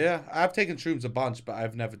 Yeah. Yeah. I've taken shrooms a bunch, but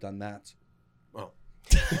I've never done that. well,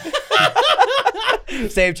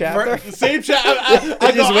 Same chapter. Same chat.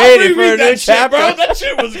 I'm just waiting for a new chapter. bro. That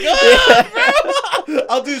shit was good, bro.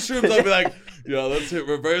 I'll do shrooms. I'll be like, Yo, let's hit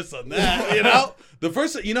reverse on that. You know,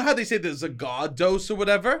 you know how they say there's a God dose or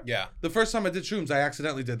whatever. Yeah. The first time I did shrooms, I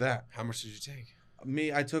accidentally did that. How much did you take?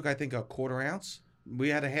 I took I think a quarter ounce. We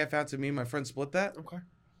had a half ounce, and me and my friend split that. Okay.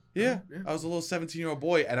 Yeah. I was a little 17-year-old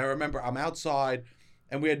boy, and I remember I'm outside,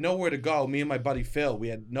 and we had nowhere to go. Me and my buddy Phil, we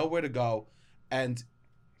had nowhere to go, and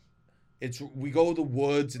we go to the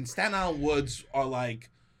woods, and Staten Island woods are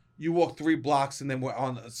like, you walk 3 blocks, and then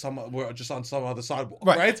we're just on some other sidewalk,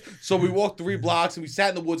 right? So we walked 3 blocks, and we sat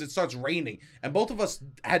in the woods. It starts raining, and both of us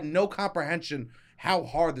had no comprehension how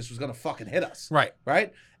hard this was gonna fucking hit us,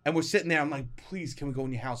 Right. And we're sitting there. I'm like, please, can we go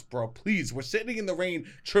in your house, bro? Please. We're sitting in the rain,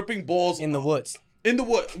 tripping balls In the woods. in the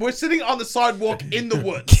wood. We're sitting on the sidewalk in the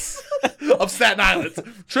woods of Staten Island,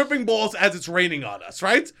 tripping balls as it's raining on us,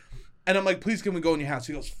 right? And I'm like, please, can we go in your house?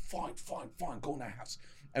 He goes, fine, go in that house.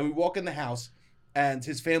 And we walk in the house, and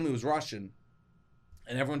his family was Russian,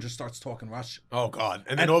 and everyone just starts talking Russian. Oh, God.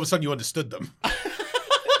 And then all of a sudden you understood them.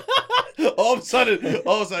 all of a sudden, I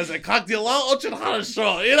was like, "Как дела? Очень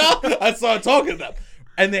хорошо," you know? I started talking to them.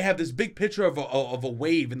 And they have this big picture of a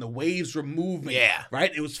wave, and the waves were moving. Yeah.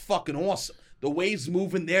 Right? It was fucking awesome. The waves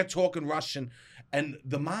moving, they're talking Russian. And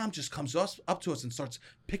the mom just comes up to us and starts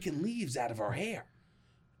picking leaves out of her hair.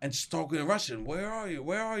 And she's talking in Russian. Where are you?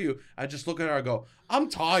 Where are you? I just look at her and go, I'm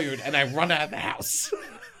tired. And I run out of the house.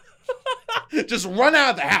 Just run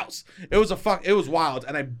out of the house. It was wild.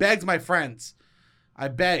 And I begged my friends. I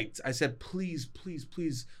said, please,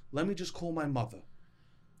 let me just call my mother.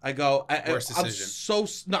 I go, Worst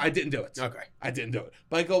decision. No, I didn't do it. Okay. I didn't do it.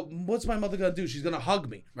 But I go, what's my mother going to do? She's going to hug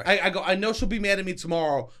me. Right. I go, I know she'll be mad at me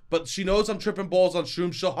tomorrow, but she knows I'm tripping balls on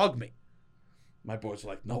shrooms. She'll hug me. My boys were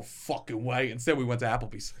like, no fucking way. Instead, we went to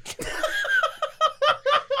Applebee's.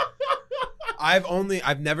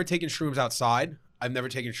 I've never taken shrooms outside. I've never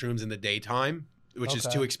taken shrooms in the daytime, which is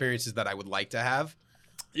Okay. 2 experiences that I would like to have.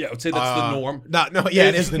 Yeah, I would say that's the norm. No, yeah,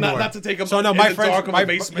 it is the norm. Not to take them So no, in my the friends, dark of a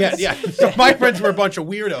basement. yeah. So my friends were a bunch of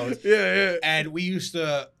weirdos, Yeah. and we used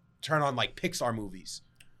to turn on like Pixar movies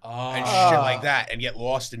and Ah. shit like that, and get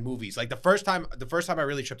lost in movies. Like the first time I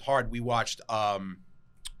really tripped hard, we watched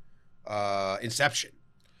Inception.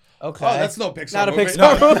 Okay. Oh, that's no Pixar Not a movie.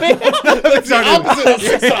 Pixar movie. That's the opposite of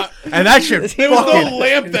Pixar. And that shit There was fucking no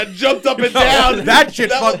lamp that jumped up and down. that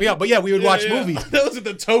shit fucked me up. But yeah, we would watch movies. That was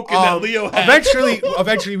the token that Leo had.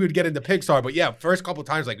 Eventually we would get into Pixar, but yeah, first couple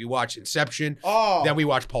times like we watched Inception, then we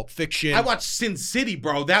watched Pulp Fiction. I watched Sin City,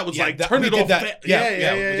 bro. That was like we turn it did off. that.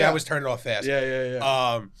 Yeah. That was turn it off fast.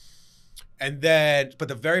 Yeah. And then, but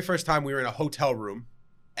the very first time we were in a hotel room,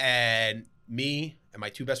 and me and my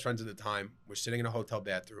 2 best friends at the time were sitting in a hotel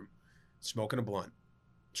bathroom, smoking a blunt.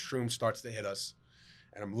 Shroom starts to hit us,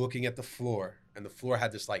 and I'm looking at the floor, and the floor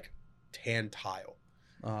had this like tan tile.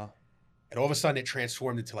 And all of a sudden it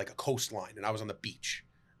transformed into like a coastline, and I was on the beach,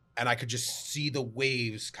 and I could just see the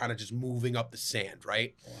waves kind of just moving up the sand,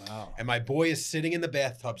 right? Wow. And my boy is sitting in the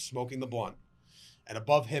bathtub smoking the blunt, and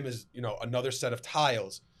above him is, another set of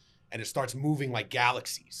tiles, and it starts moving like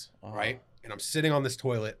galaxies, right? And I'm sitting on this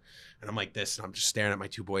toilet, and I'm like this, and I'm just staring at my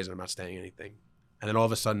 2 boys, and I'm not saying anything. And then all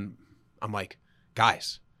of a sudden, I'm like,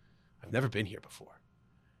 guys, I've never been here before.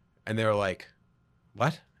 And they were like,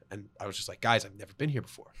 what? And I was just like, guys, I've never been here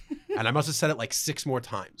before. And I must have said it like 6 more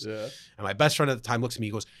times. Yeah. And my best friend at the time looks at me,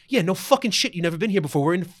 he goes, yeah, no fucking shit, you've never been here before.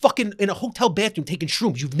 We're in a hotel bathroom taking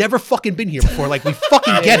shrooms. You've never fucking been here before. Like, we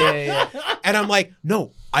fucking get it. Yeah. And I'm like,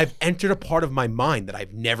 no, I've entered a part of my mind that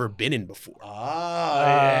I've never been in before.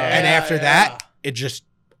 And after that, it just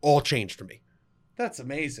all changed for me. That's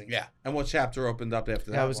amazing. Yeah. And what chapter opened up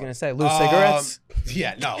after that? I was going to say, loose cigarettes.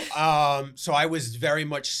 Yeah, no. So I was very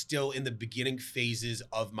much still in the beginning phases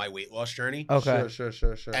of my weight loss journey. Okay.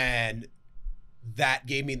 Sure. And that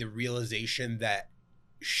gave me the realization that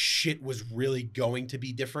shit was really going to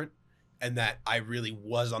be different, and that I really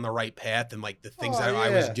was on the right path, and like the things that I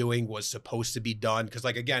was doing was supposed to be done. Because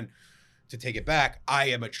like, again, to take it back, I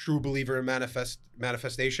am a true believer in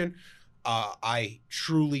manifestation. I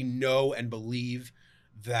truly know and believe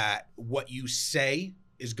that what you say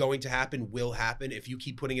is going to happen will happen. If you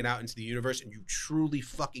keep putting it out into the universe and you truly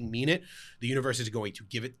fucking mean it, the universe is going to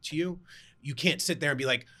give it to you. You can't sit there and be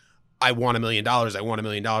like, I want $1 million, I want $1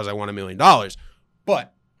 million, I want $1 million.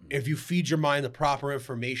 But if you feed your mind the proper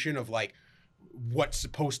information of like what's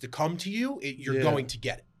supposed to come to you, you're going to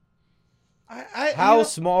get it. How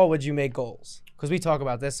small would you make goals? Because we talk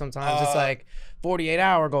about this sometimes. It's like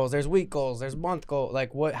 48-hour goals. There's week goals. There's month goals.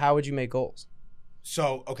 Like, what? How would you make goals?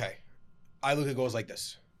 So, okay. I look at goals like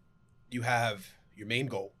this. You have your main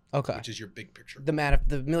goal. Okay. which is your big picture. The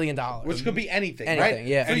 $1 million. Which could be anything, Anything, right?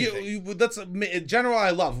 yeah. For you, that's in general. I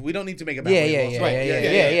love. We don't need to make it about Yeah, weight yeah, loss. yeah,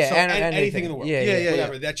 Right, yeah. So and anything in the world. Yeah, Yeah, yeah.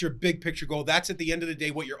 Whatever. That's your big picture goal. That's at the end of the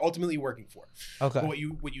day what you're ultimately working for. Okay. But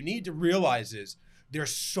what you need to realize is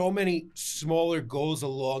there's so many smaller goals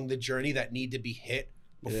along the journey that need to be hit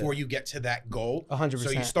before you get to that goal. 100%. So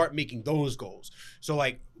you start making those goals. So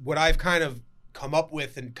like what I've kind of come up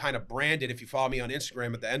with and kind of branded, if you follow me on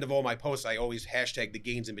Instagram, at the end of all my posts, I always hashtag the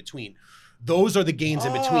gains in between. Those are the gains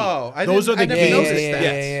in between. Those are the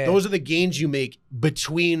gains. Those are the gains you make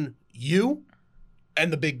between you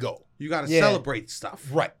and the big goal. You got to celebrate stuff.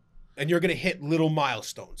 Right. And you're going to hit little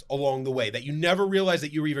milestones along the way that you never realized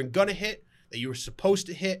that you were even going to hit, that you were supposed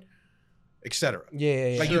to hit, etc.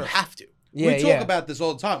 Yeah. Like you have to. Yeah, we talk about this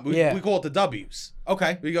all the time. We call it the W's.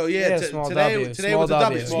 Okay. We go, small today W's. today Small was a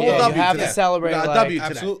W. W's. Small Yeah, W you have today. to celebrate, We got a like- W today.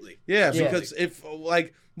 Absolutely. Yeah, Yeah. because if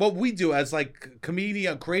like what we do as like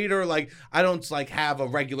comedian creator, like I don't like have a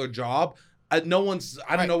regular job. I don't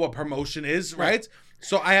know what promotion is, right?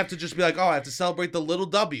 So I have to just be like, oh, I have to celebrate the little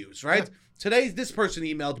W's, right? Yeah. Today, this person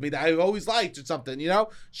emailed me that I always liked or something,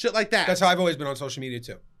 shit like that. That's how I've always been on social media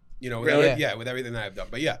too. With Really? with everything that I've done.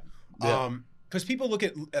 But because people look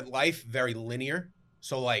at life very linear.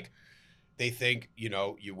 So like they think,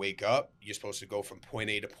 you wake up, you're supposed to go from point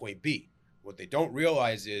A to point B. What they don't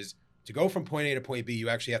realize is to go from point A to point B, you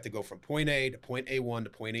actually have to go from point A to point A1 to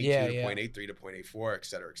point A2 to point A3 to point A4, et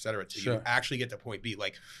cetera, till you actually get to point B.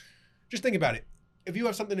 Like, just think about it. If you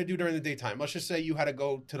have something to do during the daytime, let's just say you had to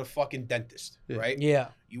go to the fucking dentist, right? Yeah.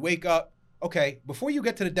 You wake up, okay, before you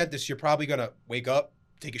get to the dentist, you're probably going to wake up,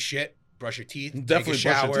 take a shit, brush your teeth, Definitely take a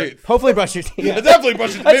shower. brush your teeth. Hopefully brush your teeth. Yeah, definitely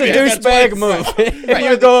brush your teeth. That's a Maybe I got douchebag twice. move. If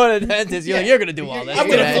you're going to the dentist, you're going to do all this. I'm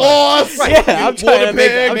gonna today. floss. Right. Yeah, I'm trying to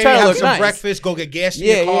make. I'm Maybe trying to have look some nice. breakfast, go get gas in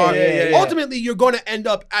Yeah, your car. yeah. Ultimately, you're going to end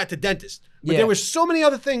up at the dentist. But Yeah. there were so many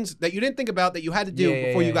other things that you didn't think about that you had to do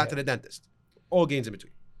before you got to the dentist. All gains in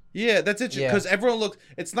between. Yeah, that's interesting because everyone looks.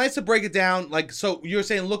 It's nice to break it down. Like, so you're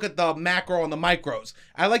saying, look at the macro and the micros.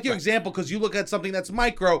 I like your example because you look at something that's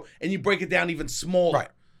micro and you break it down even smaller. Right.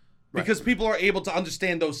 Because people are able to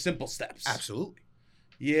understand those simple steps. Absolutely.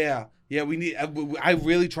 Yeah. We need. I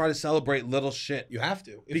really try to celebrate little shit. You have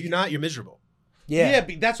to. If you're not, you're miserable. Yeah.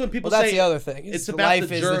 That's when people Well, say. that's the other thing. It's the about life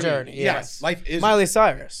the is journey. the journey. Yeah. Yes. Life is Miley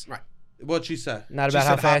Cyrus. right. What'd she say? Not She about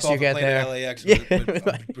how said, fast hopped you off a get plane there. to LAX Yeah.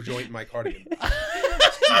 with a joint in my cardigan.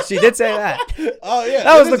 She did say that. Oh yeah.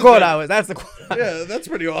 That was the quote I was. That's the quote. Yeah, that's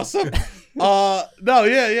pretty awesome. No,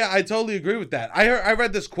 yeah, I totally agree with that. I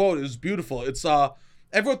read this quote. It was beautiful. It's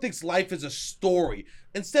everyone thinks life is a story.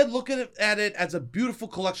 Instead, look at it as a beautiful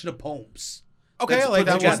collection of poems. Okay, That's I like put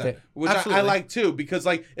that together, one. which I Absolutely. like too, because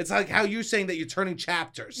like it's like how you're saying that you're turning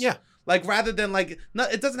chapters. Yeah. Like rather than like,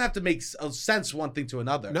 it doesn't have to make sense one thing to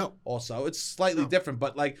another. No. Also, it's slightly different,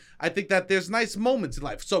 but like I think that there's nice moments in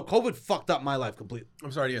life. So COVID fucked up my life completely.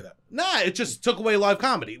 I'm sorry to hear that. Nah, it just took away live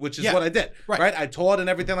comedy, which is Yeah. what I did. Right. I taught and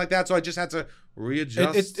everything like that, so I just had to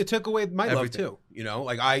readjust. It took away my everything. love too.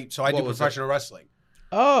 Like I do What was professional wrestling.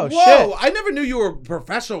 Oh, Whoa! shit. I never knew you were a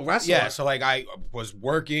professional wrestler. Yeah, so like I was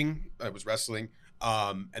working, I was wrestling,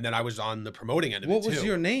 and then I was on the promoting end of What it too. was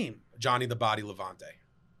your name? Johnny the Body Levante.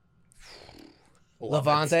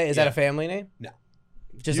 Levante? Is that a family name? No.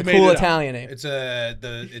 Just You a made cool it up. Italian name. It's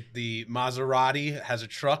the Maserati has a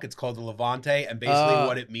truck. It's called the Levante, and basically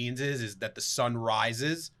what it means is that the sun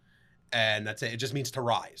rises, and that's it. It just means to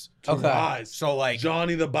rise. Okay. Rise. So like,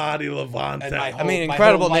 Johnny the Body Levante. and my whole, mean, my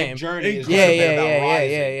incredible whole life name. journey is Yeah, been yeah, about yeah,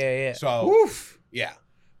 rising. yeah. So Woof. yeah,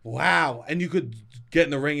 Wow. And you could get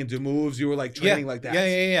in the ring and do moves. You were like training like that.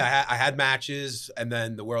 Yeah. I had matches, and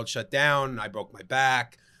then the world shut down. I broke my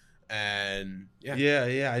back, and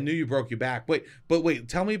Yeah. I knew you broke your back. Wait,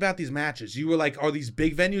 tell me about these matches. You were like, are these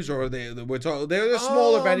big venues or are they're the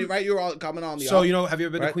smaller venue, right? You're all coming on the So up. have you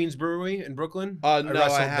ever been right? to Queen's Brewery in Brooklyn? No, I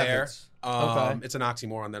haven't. there. Okay. It's an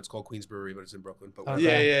oxymoron. That's called Queen's Brewery, but it's in Brooklyn. But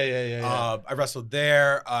Okay. Yeah. I wrestled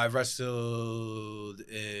there. I wrestled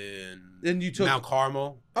in And you took. Mount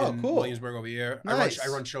Carmel. Oh, in cool. Williamsburg over here. Nice. I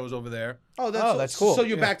run shows over there. Oh, that's cool. So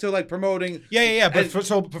you're Yeah. back to like promoting. Yeah. But And- for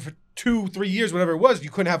 2-3 years, whatever it was, you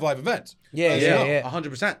couldn't have live events. Yeah.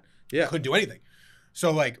 100%. Yeah. Couldn't do anything.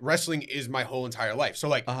 So like wrestling is my whole entire life. So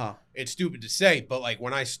like it's stupid to say, but like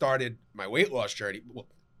when I started my weight loss journey, well,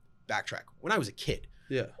 backtrack. When I was a kid,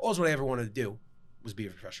 Yeah. all what I ever wanted to do was be a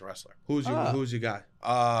professional wrestler. Who's your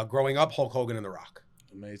guy? Growing up, Hulk Hogan and The Rock.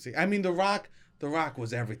 Amazing. I mean, The Rock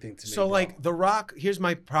was everything to me. So bro. like The Rock, here's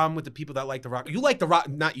my problem with the people that like The Rock. You like The Rock,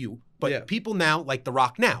 not you, but Yeah. people now like The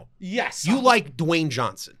Rock now. yes, You like Dwayne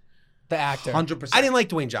Johnson. The actor. 100%. I didn't like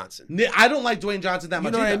Dwayne Johnson. I don't like Dwayne Johnson that You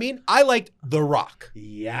much know what either. I mean? I liked The Rock.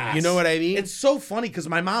 Yes. You know what I mean? It's so funny because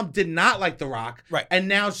my mom did not like The Rock. Right. And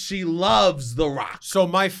now she loves The Rock. So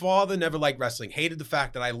my father never liked wrestling, hated the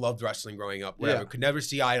fact that I loved wrestling growing up, whatever, Yeah. could never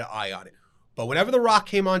see eye to eye on it. But whenever The Rock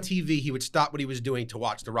came on TV, he would stop what he was doing to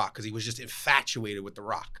watch The Rock because he was just infatuated with The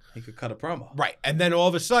Rock. He could cut a promo. Right. And then all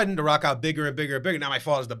of a sudden, The Rock got bigger and bigger and bigger. Now my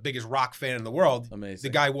father's the biggest Rock fan in the world. Amazing.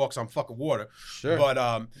 The guy walks on fucking water. Sure.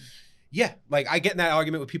 But yeah, like I get in that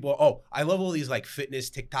argument with people. Oh, I love all these like fitness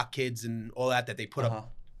TikTok kids and all that they put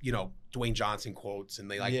up, you know, Dwayne Johnson quotes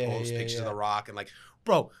and they like post pictures of The Rock and like,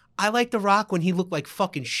 bro, I like The Rock when he looked like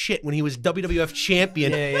fucking shit when he was WWF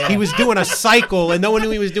champion. He was doing a cycle and no one knew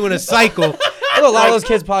he was doing a cycle. A lot of those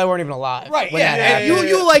kids probably weren't even alive. Right, when yeah. that happened.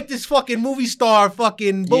 You like this fucking movie star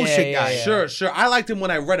fucking bullshit guy. Sure. I liked him when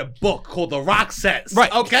I read a book called The Rock Says.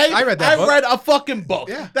 Right. Okay? I read that book. I read a fucking book.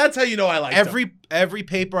 Yeah. That's how you know I liked him. Every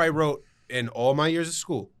paper I wrote in all my years of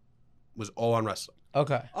school was all on wrestling.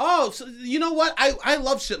 Okay. Oh, so you know what? I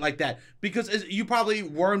love shit like that because you probably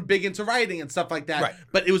weren't big into writing and stuff like that. Right.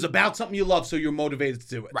 But it was about something you love, so you're motivated to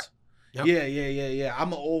do it. Right. Yep. Yeah.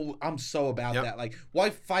 I'm so about Yep. that. Like, why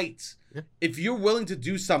fight? Yeah. If you're willing to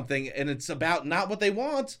do something and it's about not what they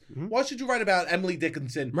want, why should you write about Emily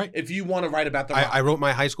Dickinson? Right. If you want to write about the Rock? I wrote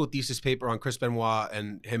my high school thesis paper on Chris Benoit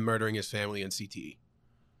and him murdering his family in CTE.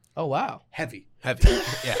 Oh wow. Heavy.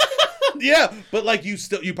 Yeah. Yeah, but like you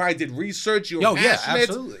probably did research. You were passionate.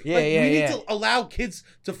 Absolutely. Like, we need to allow kids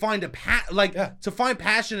to find to find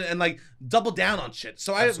passion and like double down on shit.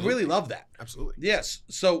 So Absolutely. I really love that. Absolutely. Yes.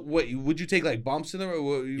 So what would you take like bumps in there? Or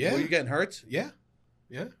were you getting hurt? Yeah.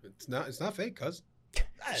 It's not fake, cuz.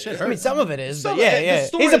 I mean, some of it is, Some but of it- the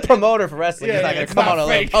story- he's a promoter for wrestling. Yeah, He's not yeah, gonna it's come not on a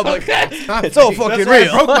fake. public. Okay. It's all fucking That's why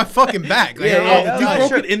real. I broke my fucking back. Like, Yeah, You no, broke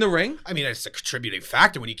sure. it in the ring? I mean, it's a contributing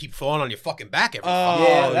factor when you keep falling on your fucking back every Oh,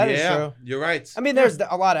 Yeah, that is true. You're right. I mean, there's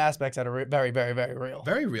a lot of aspects that are very, very, very real.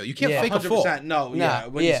 Very real. You can't Yeah. fake a fall. 100%. No, yeah.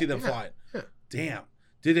 When you yeah. see them Yeah. flying. Yeah. Damn.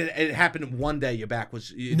 Did it happen one day? Your back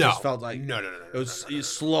was. It No. just felt like No. It was a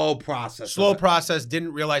slow process. Slow of it. process.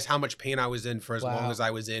 Didn't realize how much pain I was in for as Wow. long as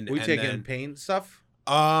I was in. Were you and taking then, pain stuff?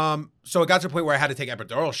 So it got to the point where I had to take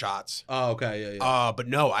epidural shots. Oh, okay, yeah. But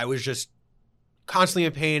no, I was just constantly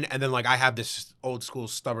in pain. And then like I have this old school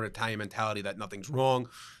stubborn Italian mentality that nothing's wrong,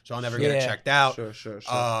 so I'll never get it checked out. Sure.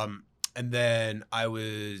 And then I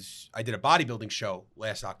did a bodybuilding show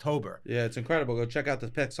last October. Yeah, it's incredible. Go check out the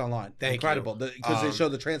pics online. Thank incredible. you. Because they show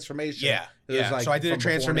the transformation. Yeah, It was yeah. like So I did a from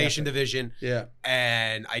before and transformation after. division. Yeah.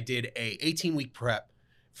 And I did a 18-week prep.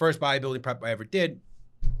 First bodybuilding prep I ever did.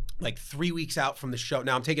 Like 3 weeks out from the show.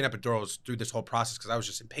 Now I'm taking epidurals through this whole process because I was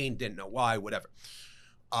just in pain, didn't know why, whatever.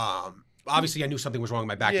 Obviously I knew something was wrong with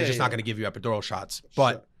my back. They're just not going to give you epidural shots.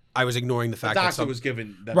 But Sure. I was ignoring the fact The that doctor was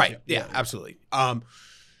giving them. right. Yeah, absolutely.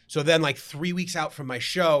 So then like 3 weeks out from my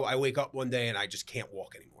show, I wake up one day and I just can't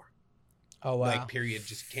walk anymore. Oh wow. Like period,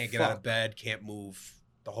 just can't get out of bed, can't move,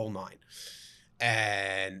 the whole nine.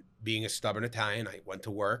 And being a stubborn Italian, I went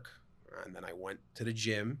to work and then I went to the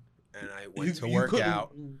gym and I went to work couldn't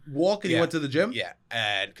out. Walk and you Yeah. went to the gym? Yeah,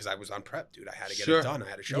 and because I was on prep, dude, I had to get Sure. it done. I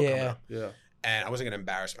had a show coming Yeah. up, Yeah. and I wasn't gonna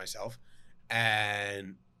embarrass myself.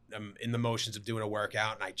 And I'm in the motions of doing a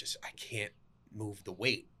workout, and I can't move the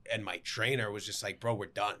weight. And my trainer was just like, "Bro, we're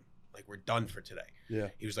done. Like, we're done for today." Yeah.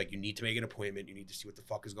 He was like, "You need to make an appointment. You need to see what the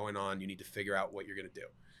fuck is going on. You need to figure out what you're gonna do."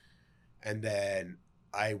 And then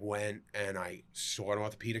I went and I saw an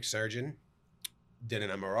orthopedic surgeon, did an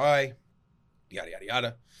MRI, yada yada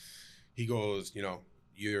yada. He goes, you know,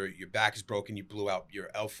 your back is broken. You blew out your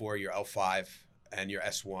L4, your L5, and your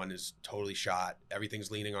S1 is totally shot.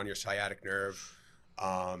 Everything's leaning on your sciatic nerve.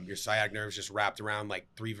 Your sciatic nerve is just wrapped around like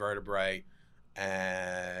 3 vertebrae,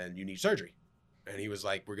 and you need surgery. And he was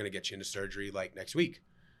like, "We're gonna get you into surgery like next week."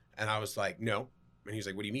 And I was like, "No." And he was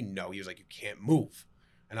like, "What do you mean no?" He was like, "You can't move."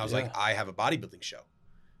 And I was like, "I have a bodybuilding show."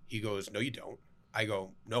 He goes, "No, you don't." I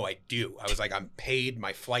go, "No, I do." I was like, "I'm paid.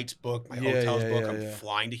 My flight's booked. My hotel's booked. I'm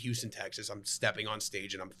flying to Houston, Texas. I'm stepping on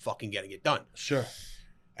stage and I'm fucking getting it done." Sure.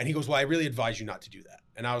 And he goes, "Well, I really advise you not to do that."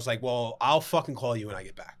 And I was like, "Well, I'll fucking call you when I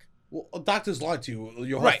get back." Well, doctors lied to you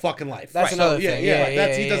your whole Right. fucking life. That's So, another yeah, thing. Yeah,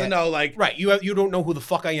 Yeah, he doesn't know, like, Right. You don't know who the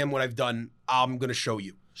fuck I am, what I've done. I'm going to show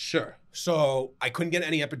you. sure. So I couldn't get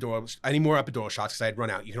any more epidural shots because I had run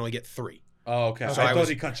out. You can only get 3. Oh, okay. So I I thought was-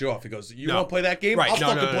 he cut you off. He goes, "You No. want to play that game? Right. I'll No,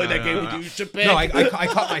 fucking no, play no, that no, game no, with no. you. You should pick." No, I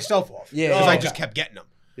cut myself off. Yeah, Because yeah. I just kept getting them.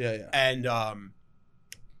 Yeah. And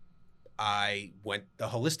I went the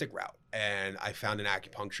holistic route. and I found an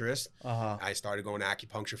acupuncturist. Uh-huh. I started going to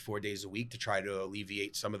acupuncture 4 days a week to try to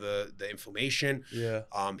alleviate some of the inflammation. Yeah.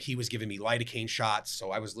 He was giving me lidocaine shots,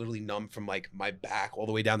 so I was literally numb from like my back all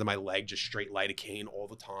the way down to my leg, just straight lidocaine all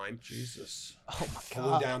the time. Jesus. Oh my Flew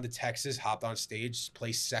god. down to Texas, hopped on stage,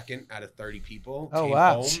 placed second out of 30 people. Oh, came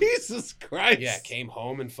wow. home. Jesus Christ. Yeah, came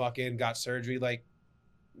home and fucking got surgery like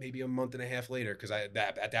maybe a month and a half later because at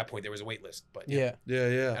that point there was a wait list. But Yeah.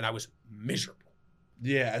 Yeah. and I was miserable.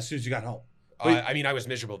 Yeah. As soon as you got home. Wait. I mean, I was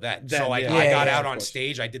miserable then. Then, So like, yeah. I got Yeah, out of on course.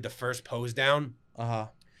 stage. I did the first pose down, Uh-huh.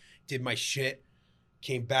 did my shit,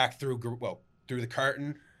 came back through the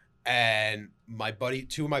curtain, and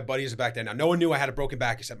two of my buddies are back there. Now, no one knew I had a broken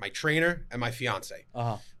back except my trainer and my fiance.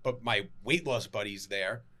 Uh-huh. But my weight loss buddy's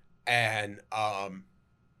there, and I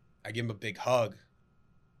give him a big hug,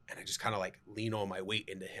 and I just kind of like lean all my weight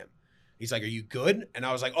into him. He's like, "Are you good?" And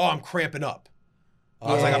I was like, "Oh, I'm cramping up."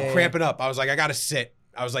 I was like, "I'm cramping up." I was like, "I gotta sit."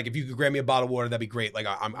 I was like, "If you could grab me a bottle of water, that'd be great." Like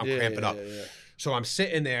I'm cramping up. Yeah. So I'm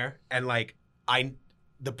sitting there, and like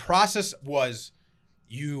the process was,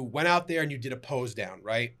 you went out there and you did a pose down,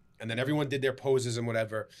 right? And then everyone did their poses and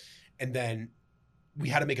whatever, and then we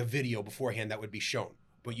had to make a video beforehand that would be shown.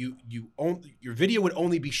 But your video would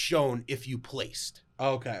only be shown if you placed.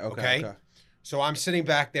 Okay. So I'm sitting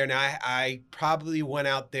back there now. I probably went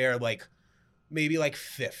out there like maybe like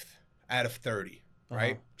 5th out of 30,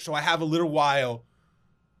 right? Uh-huh. So I have a little while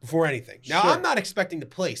before anything. Now Sure. I'm not expecting to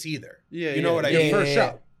place either. Yeah. You know what I Your mean? First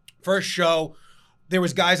show. First show, there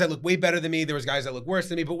was guys that looked way better than me. There was guys that looked worse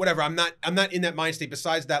than me. But whatever, I'm not in that mind state.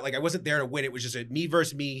 Besides that, like I wasn't there to win. It was just a me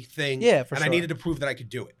versus me thing. Yeah, for and I sure. needed to prove that I could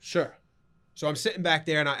do it. Sure. So I'm sitting back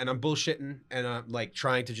there and I'm bullshitting and I'm like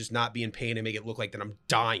trying to just not be in pain and make it look like that I'm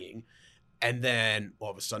dying. And then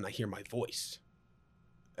all of a sudden I hear my voice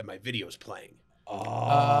and my video's playing.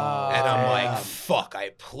 Oh. And I'm like, damn. fuck, I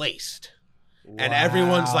placed. And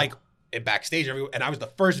everyone's Wow. like, and backstage, and I was the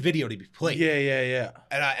first video to be played. Yeah.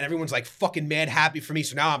 And everyone's like fucking mad happy for me.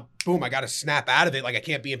 So now I got to snap out of it. Like I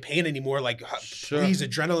can't be in pain anymore. Like, Sure. please,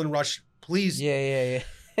 adrenaline rush, please. Yeah.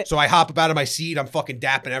 So I hop up out of my seat. I'm fucking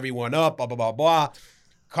dapping everyone up, blah, blah, blah, blah.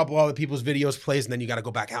 A couple other people's videos plays, and then you got to go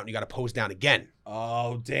back out and you got to pose down again.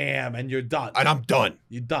 Oh, damn. And you're done. And I'm done.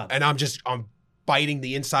 You're done. And I'm biting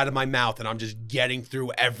the inside of my mouth and I'm just getting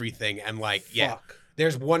through everything. And like, yeah. Fuck.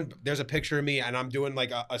 There's a picture of me and I'm doing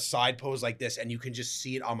like a side pose like this, and you can just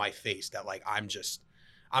see it on my face that like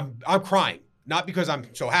I'm crying. Not because I'm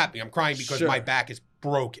so happy. I'm crying because Sure. my back is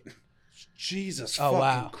broken. Jesus Oh, fucking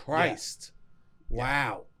wow. Christ.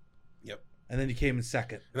 Wow. Yep. And then you came in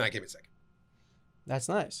second. And then I gave it a second. That's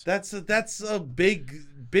nice. That's a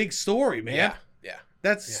big story, man. Yeah.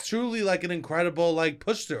 That's truly like an incredible like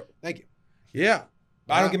push through. Thank you. Yeah.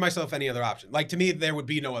 But I don't Wow. give myself any other option. Like to me, there would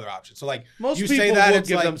be no other option. So like Most you people say that will it's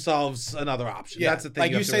give like, themselves another option. yeah, That's the thing. like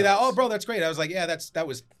you have to say that, realize. oh bro, that's great. I was like, yeah, that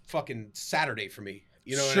was fucking Saturday for me.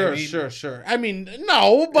 You know sure, what I mean? sure. I mean,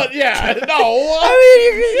 no, but yeah, no.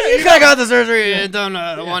 I mean, you could have got the surgery and done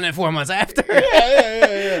one and 4 months after.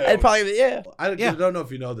 yeah. And probably, yeah. I Yeah. don't know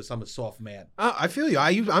if you know this. I'm a soft man. I feel you.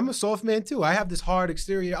 I'm a soft man too. I have this hard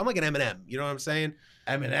exterior. I'm like an M&M. You know what I'm saying?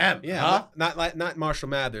 Eminem. Yeah, Huh? not Marshall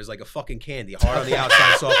Mathers, like a fucking candy, hard on the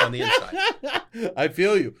outside, soft on the inside. I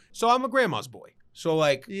feel you. So I'm a grandma's boy. So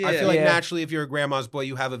like, I feel like Yeah. naturally, if you're a grandma's boy,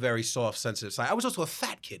 you have a very soft, sensitive side. I was also a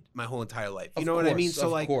fat kid my whole entire life. You know what I mean? So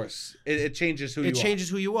of like, course, it changes who you it changes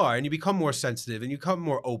who you are, and you become more sensitive, and you become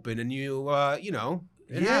more open, and you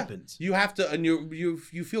it Yeah. happens. You have to, and you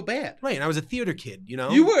feel bad. Right, and I was a theater kid. You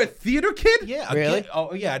know, You were a theater kid. yeah, a Really? kid.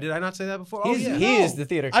 Oh yeah, did I not say that before? He's, oh yeah. He is the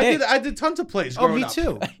theater I king. I did tons of plays. Oh, growing me up.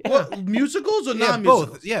 too. What musicals or Yeah, non-musicals?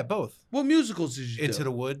 both. Yeah, both. What musicals did you Into do?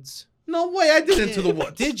 the Woods. No way, I did Into the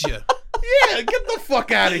Woods. Did you? Yeah, get the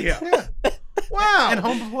fuck out of here. Wow. And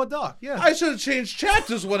Home Before Dark. Yeah. I should have changed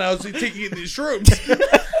chapters when I was taking these shrooms.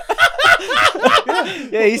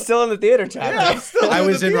 Yeah, he's still in the theater chapter. Yeah, I'm still I in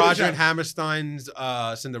was the in theater Roger and chapter. Hammerstein's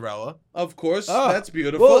Cinderella. Of course, Oh. that's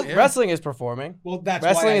beautiful. Well, Yeah. wrestling is performing. Well, that's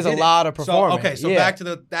Wrestling why I is a did it. lot of performing. So Yeah. back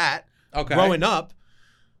to that. okay. Growing up,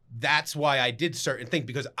 that's why I did certain things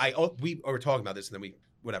because we were talking about this and then we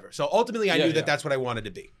whatever. So ultimately, I Yeah, knew yeah. that that's what I wanted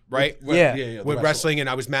to be, right? Yeah. the With wrestling, and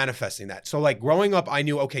I was manifesting that. So like growing up, I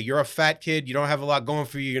knew, okay, you're a fat kid, you don't have a lot going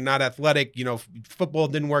for you, you're not athletic, football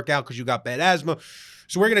didn't work out because you got bad asthma.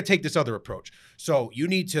 So we're gonna take this other approach. So you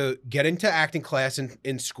need to get into acting class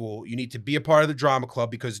in school. You need to be a part of the drama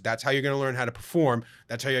club because that's how you're gonna learn how to perform.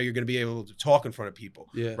 That's how you're gonna be able to talk in front of people.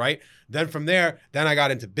 Yeah. Right. Then from there, I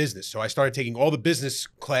got into business. So I started taking all the business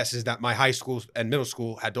classes that my high school and middle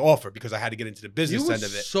school had to offer because I had to get into the business You were end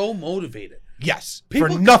of it. so motivated. Yes, People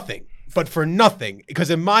for could- nothing. but for nothing. Because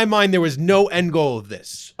in my mind, there was no end goal of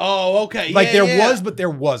this. Oh, okay. Like Yeah, there yeah. was, but there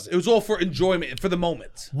wasn't. It was all for enjoyment, for the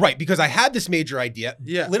moment. Right, because I had this major idea.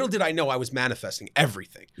 Yeah. Little did I know I was manifesting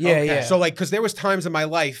everything. Yeah, Okay. yeah. So like, because there was times in my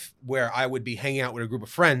life where I would be hanging out with a group of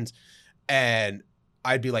friends, and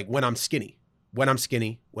I'd be like, when I'm skinny, when I'm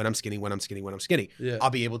skinny, when I'm skinny, when I'm skinny, when I'm skinny, Yeah. I'll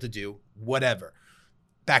be able to do whatever.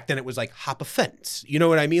 Back then, it was like hop a fence. You know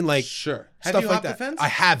what I mean? Like Sure. stuff Have you like hopped that. the fence? I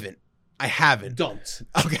haven't. Don't.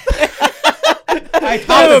 Okay. I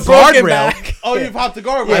hopped the guardrail. Oh, you've hopped the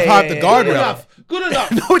guardrail. I've hopped the Good guardrail. enough. Good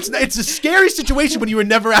enough. No, it's not. It's a scary situation when you were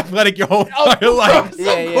never athletic your whole Of entire life.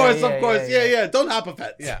 course, of course. Yeah. Yeah. Don't hop a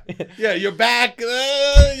fence. Yeah. Yeah, you're back.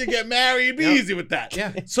 You get married. Be Yep. easy with that.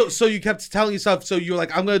 Yeah. So you kept telling yourself, so you're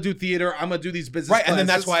like, I'm going to do theater. I'm going to do these business Right, and then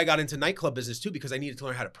that's classes. why I got into nightclub business too, because I needed to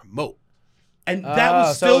learn how to promote And that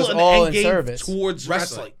was so it still was an all end in game service. towards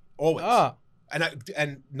wrestling. wrestling. Always. Oh,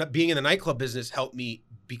 And being in the nightclub business helped me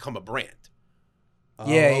become a brand. Yeah,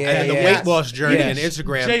 okay. yeah, And then the yeah. weight loss journey Yeah. and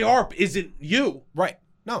Instagram. J. Arp isn't you. Right.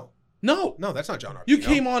 No, No. that's not John Arp. You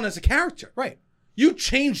came on as a character. Right. You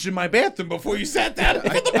changed in my bathroom before you sat down.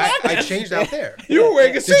 I changed out there. You were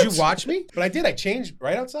wearing a suit. Did you watch me? But I did. I changed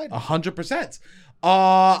right outside. 100%.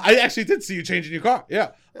 I actually did see you changing your car.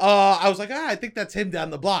 Yeah. I was like, I think that's him down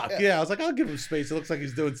the block. Yeah. I was like, I'll give him space. It looks like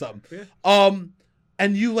he's doing something. Yeah.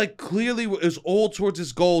 And you like clearly it was all towards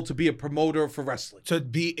his goal to be a promoter for wrestling. To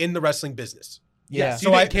be in the wrestling business. yeah. So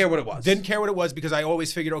you didn't care what it was. Didn't care what it was because I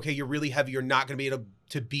always figured, okay, you're really heavy. You're not going to be able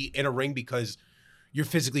to be in a ring because you're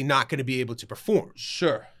physically not going to be able to perform.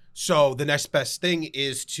 Sure. So the next best thing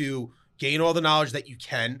is to gain all the knowledge that you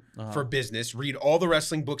can for business, read all the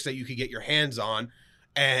wrestling books that you could get your hands on,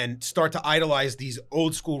 and start to idolize these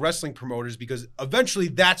old school wrestling promoters because eventually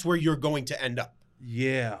that's where you're going to end up.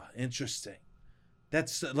 Yeah. Interesting.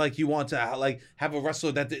 That's like you want to like have a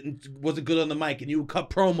wrestler that wasn't good on the mic and you cut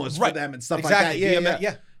promos for Right. them and stuff Exactly. like that.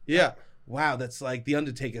 Yeah. Yeah. Wow, that's like the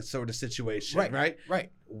Undertaker sort of situation, right?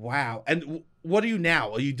 Right. Wow. And what are you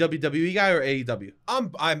now? Are you WWE guy or E AEW?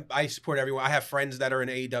 I support everyone. I have friends that are in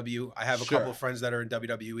AEW. I have a Sure. couple of friends that are in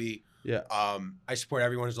WWE. Yeah. I support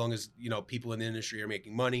everyone as long as, people in the industry are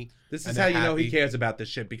making money. This and is how they're you know he happy. cares about this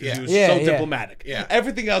shit because Yeah. he was Yeah, so yeah. diplomatic. Yeah.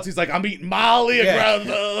 Everything else, he's like, I'm eating Molly Yeah.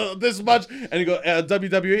 around this much. And he goes,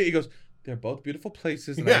 WWE, he goes, they're both beautiful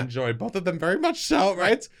places and I Yeah. enjoy both of them very much so,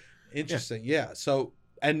 right? Interesting. Yeah. So,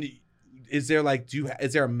 and is there like,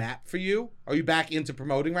 is there a map for you? Are you back into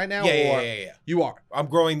promoting right now? Yeah. You are. I'm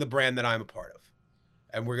growing the brand that I'm a part of.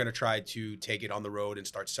 And we're going to try to take it on the road and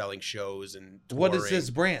start selling shows and touring. What is this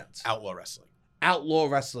brand? Outlaw Wrestling. Outlaw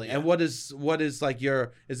Wrestling. Yeah. And what is like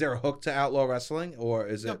is there a hook to Outlaw Wrestling or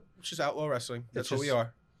is it? No, it's just Outlaw Wrestling. That's It's what we just-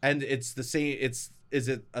 are. And it's the same. Is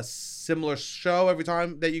it a similar show every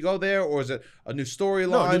time that you go there, or is it a new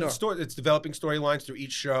storyline? No, it's developing storylines through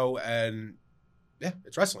each show, and yeah,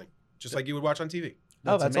 it's wrestling, just like you would watch on TV.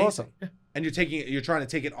 Oh, that's awesome. And you're trying to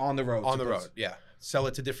take it on the road. On the road, yeah. Sell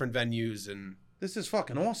it to different venues, and This is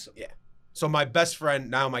fucking awesome. yeah. So my best friend,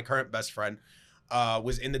 now my current best friend,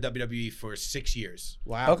 was in the WWE for 6 years.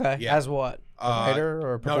 Wow. Okay. Yeah. As what? A writer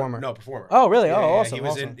or a performer? No, performer. Oh, really? Yeah, oh, yeah, awesome.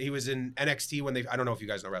 He was awesome. in NXT when I don't know if you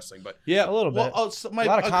guys know wrestling, but Yeah, A little bit. so A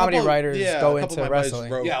lot of comedy writers go a couple into of my buddies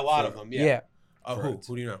wrestling. wrote yeah, a lot for- of them. Yeah. Yeah. Who? Correct.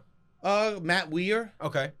 Who do you know? Matt Weir.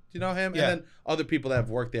 Okay. Do you know him? Yeah. And then other people that have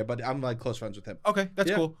worked there, but I'm like close friends with him. Okay, that's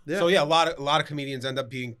Yeah, cool. yeah. So yeah, a lot of comedians end up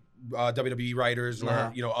being WWE writers or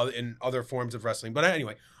Uh-huh. in other forms of wrestling. But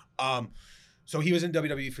anyway, so he was in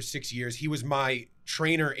WWE for 6 years. He was my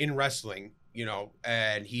trainer in wrestling,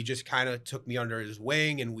 and he just kind of took me under his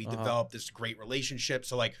wing, and we developed this great relationship.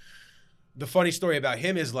 So like, the funny story about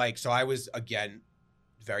him is like, so I was again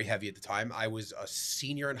very heavy at the time. I was a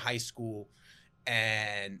senior in high school,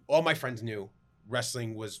 and all my friends knew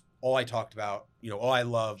wrestling was all I talked about, all I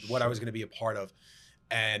loved, what I was going to be a part of.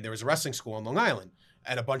 And there was a wrestling school in Long Island,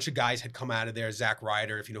 and a bunch of guys had come out of there. Zach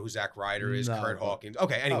Ryder, if you know who Zach Ryder is, No. Kurt Hawkins.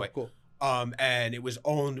 Okay, anyway. Oh, cool. And it was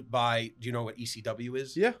owned by, do you know what ECW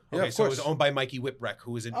is? Yeah. Yeah. Okay, Of so it course. was owned by Mikey Whipwreck,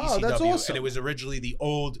 who was in Oh, ECW. that's awesome. And it was originally the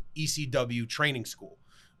old ECW training school.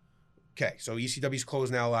 Okay, so ECW's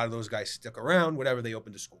closed now. A lot of those guys stuck around, whatever, they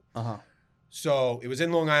opened a school. So it was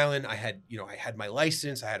in Long Island. I had my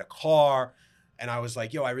license, I had a car, and I was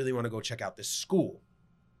like, I really want to go check out this school.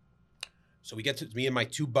 So me and my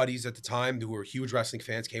two buddies at the time who were huge wrestling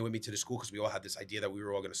fans came with me to the school because we all had this idea that we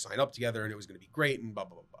were all going to sign up together and it was going to be great and blah,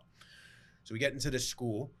 blah, blah, blah. So we get into this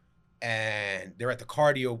school and they're at the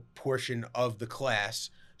cardio portion of the class.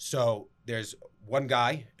 So there's one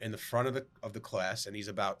guy in the front of the class, and he's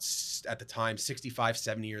about, at the time, 65,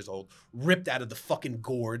 70 years old, ripped out of the fucking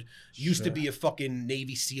gourd, used to Sure. be a fucking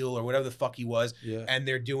Navy SEAL or whatever the fuck he was, Yeah. and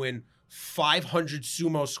they're doing 500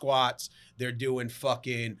 sumo squats. They're doing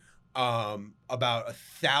fucking about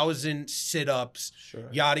 1,000 sit-ups, Sure.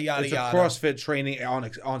 yada yada It's yada. a CrossFit training on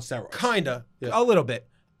steroids. Kinda, Yeah. a little bit.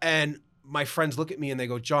 And my friends look at me and they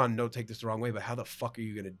go, John, don't take this the wrong way, but how the fuck are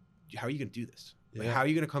you gonna do this? Like, Yeah. how are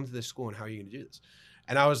you gonna come to this school and how are you gonna do this?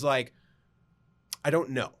 And I was like, I don't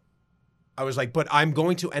know. I was like, but I'm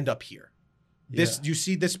going to end up here. This, you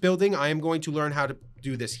see this building? I am going to learn how to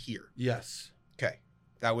do this here. Yes. Okay.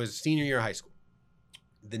 That was senior year of high school.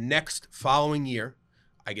 The next following year,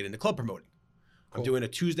 I get into club promoting. I'm Cool. doing a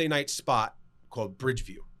Tuesday night spot called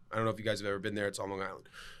Bridgeview. I don't know if you guys have ever been there. It's on Long Island.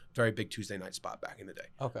 Very big Tuesday night spot back in the day.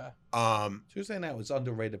 Okay. Tuesday night was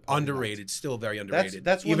underrated. Underrated, still very underrated.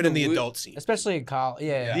 That's when even in the the adult scene. Especially in college.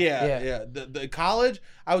 Yeah. Yeah. The college,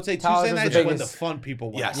 I would say College Tuesday was the nights are when the biggest. fun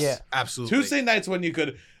people went. Yes, Yeah. absolutely. Tuesday nights when you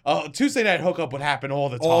could Tuesday night hookup would happen all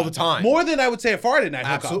the time. All the time. More than I would say a Friday night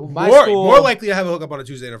Absolutely. hookup. My More, school- more likely to have a hookup on a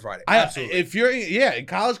Tuesday and a Friday. Absolutely. If you're in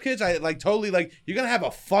college kids, I like totally like you're gonna have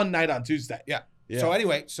a fun night on Tuesday. Yeah. Yeah. So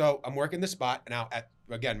anyway, I'm working the spot now.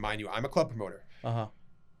 Again, mind you, I'm a club promoter, Uh-huh.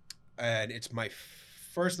 and it's my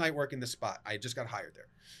first night working the spot. I just got hired there.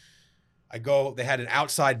 I go. They had an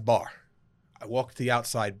outside bar. I walk to the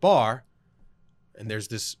outside bar, and there's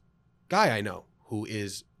this guy I know who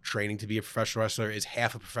is training to be a professional wrestler. Is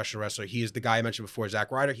half a professional wrestler. He is the guy I mentioned before,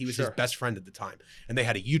 Zack Ryder. He was his Sure. best friend at the time, and they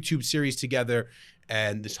had a YouTube series together,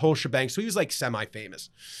 and this whole shebang. So he was like semi-famous,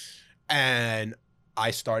 and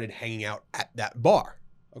I started hanging out at that bar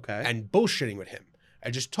Okay. and bullshitting with him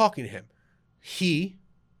and just talking to him. He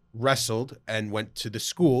wrestled and went to the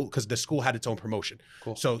school because the school had its own promotion.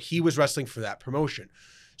 Cool. So he was wrestling for that promotion.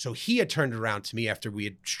 So he had turned around to me after we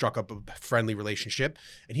had struck up a friendly relationship,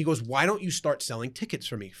 and he goes, "Why don't you start selling tickets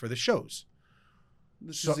for me for the shows?"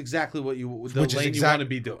 This So- is exactly what the Which is lane you exact- want to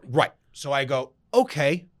be doing. Right. So I go,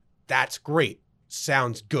 "Okay, that's great.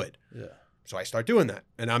 Sounds good." Yeah. So I start doing that,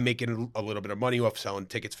 and I'm making a little bit of money off selling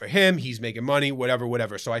tickets for him. He's making money,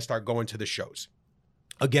 whatever. So I start going to the shows.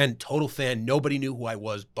 Again, total fan. Nobody knew who I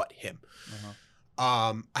was but him.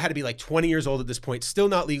 I had to be like 20 years old at this point, still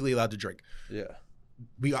not legally allowed to drink. Yeah.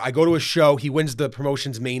 I go to a show. He wins the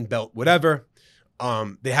promotion's main belt, whatever.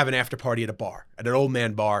 They have an after party at a bar, at an old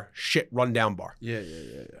man bar, rundown bar. Yeah.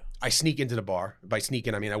 I sneak into the bar. By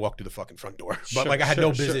sneaking, I mean I walk through the fucking front door. But Sure, like I had sure,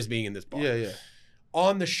 no sure. business being in this bar. Yeah.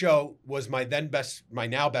 On the show was my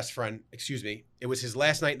now best friend, It was his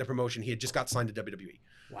last night in the promotion. He had just got signed to WWE.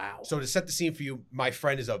 Wow. So to set the scene for you, my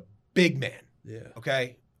friend is a big man, Yeah.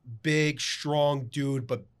 okay? Big, strong dude,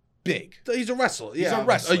 but big. So he's a wrestler. He's Yeah. a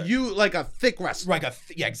wrestler. Like a thick wrestler. Like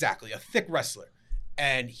exactly, a thick wrestler.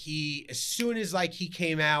 And he, as soon as like he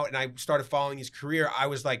came out and I started following his career, I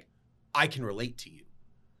was like, I can relate to you.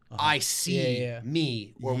 I see Yeah.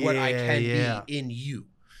 me or what I can be in you.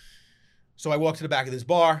 So I walk to the back of this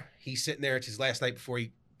bar. He's sitting there. It's his last night before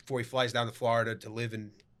he flies down to Florida to live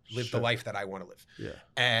the Sure. life that I want to live. Yeah.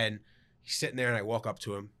 And he's sitting there, and I walk up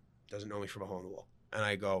to him. Doesn't know me from a hole in the wall. And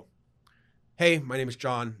I go, "Hey, my name is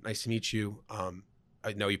John. Nice to meet you.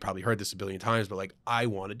 I know you probably heard this a billion times, but like, I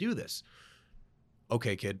want to do this."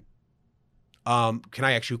 "Okay, kid. Can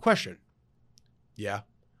I ask you a question?" "Yeah."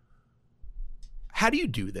 "How do you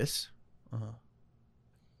do this?" Uh-huh.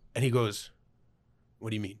 And he goes, "What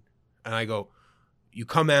do you mean?" And I go, "You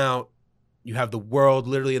come out, you have the world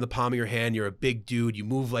literally in the palm of your hand. You're a big dude. You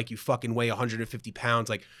move like you fucking weigh 150 pounds.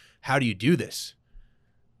 Like, how do you do this?"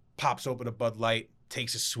 Pops open a Bud Light,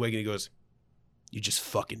 takes a swig, and he goes, "You just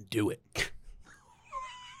fucking do it."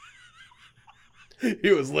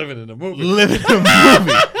 He was living in a movie. Living in a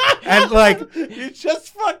movie. And like, You just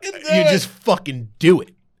fucking do you it. just fucking do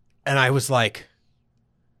it. And I was like,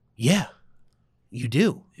 yeah, you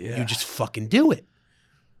do. Yeah. You just fucking do it.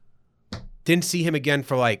 Didn't see him again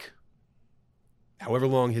for like however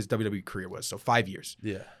long his WWE career was. So 5 years.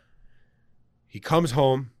 Yeah. He comes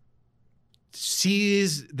home,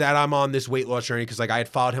 sees that I'm on this weight loss journey because like I had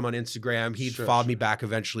followed him on Instagram. He'd Sure, followed sure. me back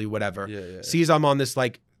eventually, whatever. Yeah. Sees I'm on this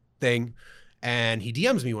like thing, and he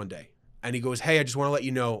DMs me one day and he goes, "Hey, I just want to let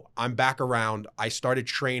you know I'm back around. I started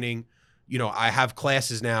training. You know, I have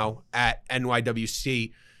classes now at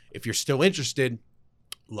NYWC. If you're still interested,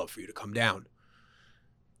 love for you to come down."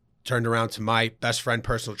 Turned around to my best friend,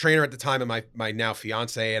 personal trainer at the time, and my now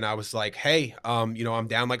fiance, and I was like, "Hey, you know, I'm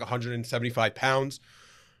down like 175 pounds.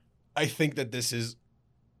 I think that this is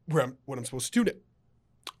what I'm supposed to do."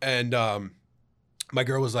 And my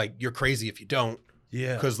girl was like, "You're crazy if you don't."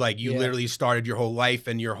 Yeah. Because like you Yeah. literally started your whole life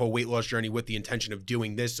and your whole weight loss journey with the intention of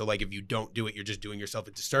doing this. So like if you don't do it, you're just doing yourself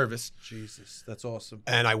a disservice. Jesus, that's awesome.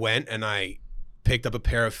 And I went and I picked up a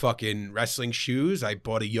pair of fucking wrestling shoes. I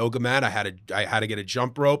bought a yoga mat. I had to get a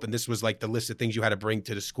jump rope, and this was like the list of things you had to bring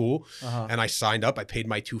to the school. And I signed up. I paid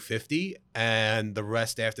my $250, and the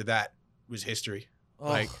rest after that was history. Oh,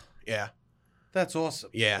 Like, yeah, that's awesome.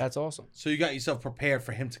 yeah, That's awesome. So you got yourself prepared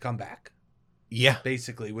for him to come back, yeah.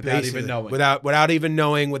 basically, without even knowing. without even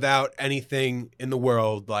knowing, without anything in the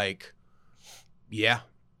world. Like, yeah,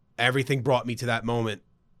 everything brought me to that moment,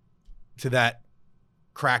 to that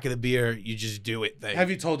crack of the beer. You just do it thing.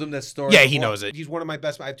 Have you told him this story? Yeah, he before? knows it. He's one of my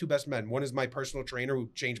best. I have two best men. One is my personal trainer who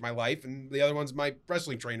changed my life, and the other one's my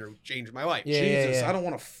wrestling trainer who changed my life. Yeah. Jesus, I don't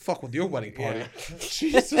want to fuck with your wedding party.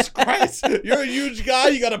 Jesus Christ. You're a huge guy.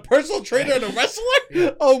 You got a personal trainer and a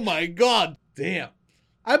wrestler? Oh my God. Damn.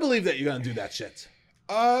 I believe that you're going to do that shit.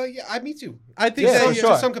 Yeah, me too. I think Yeah, so. for To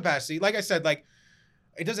sure. some capacity. Like I said, like,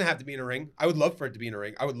 it doesn't have to be in a ring. I would love for it to be in a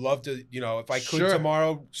ring. I would love to, if I could Sure.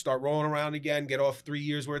 tomorrow start rolling around again, get off 3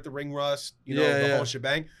 years worth of ring rust, the whole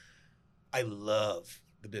shebang. I love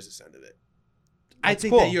the business end of it. I That's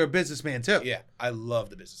think cool. that you're a businessman too. Yeah, I love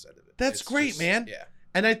the business end of it. That's It's great, just- man. Yeah.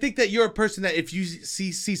 And I think that you're a person that if you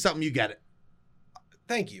see something, you get it.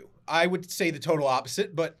 Thank you. I would say the total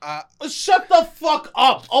opposite, but Shut the fuck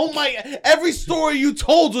up. Oh my, every story you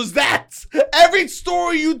told was that. Every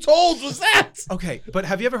story you told was that. okay. But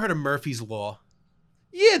have you ever heard of Murphy's Law?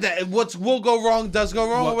 Yeah, that what's will go wrong does go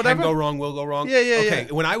wrong or What whatever. can go wrong will go wrong. Yeah, yeah, Okay.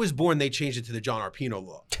 yeah. When I was born, they changed it to the John Arpino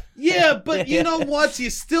Law. Yeah, but you know what? You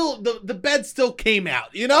still the bed still came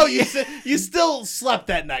out. You know, you still slept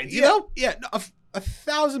that night. You know. Yeah, no,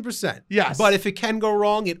 1,000%. Yes. But if it can go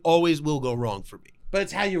wrong, it always will go wrong for me. But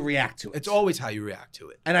it's how you react to it. It's always how you react to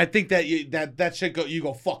it. and I think that that shit you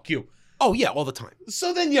go fuck you. Oh yeah, all the time.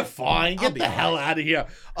 So then you're fine. I'll Get be the fine. hell out of here.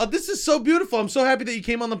 This is so beautiful. I'm so happy that you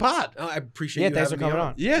came on the pod. I appreciate Yeah, you thanks having for me coming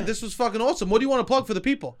on. Yeah, this was fucking awesome. What do you want to plug for the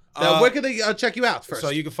people? Where can they check you out first?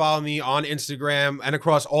 So you can follow me on Instagram and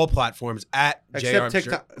across all platforms at Except JR.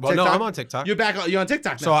 TikTok. Well, no, TikTok? I'm on TikTok. You're back. You're on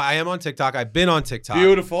TikTok now. So I am on TikTok. I've been on TikTok.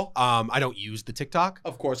 Beautiful. I don't use the TikTok.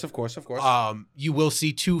 Of course. You will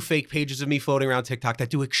see 2 fake pages of me floating around TikTok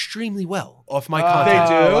that do extremely well off my Oh, content.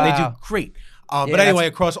 They do? They wow. do great. Yeah, But anyway,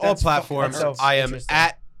 that's- across all that's fucking platforms, so I am interesting.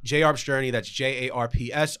 at JARP's Journey. That's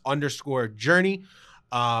JARPS_Journey.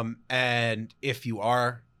 And if you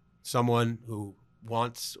are someone who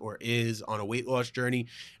wants or is on a weight loss journey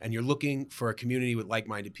and you're looking for a community with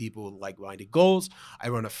like-minded people with like-minded goals, I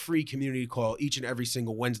run a free community call each and every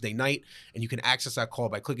single Wednesday night, and you can access that call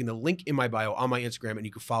by clicking the link in my bio on my Instagram, and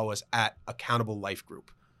you can follow us at Accountable Life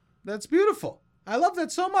Group. That's beautiful. I love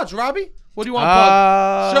that so much. Robbie, what do you want to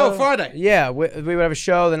plug? Show Friday. Yeah, we would have a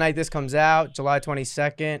show the night this comes out, July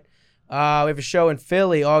 22nd. We have a show in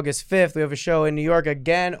Philly, August 5th. We have a show in New York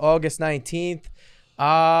again, August 19th. We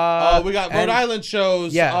got Rhode and Island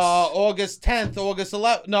shows. Yes. August 10th, August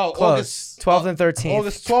 11th. No, Close. August 12th and 13th.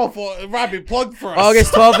 August 12th. Robbie, plug for us.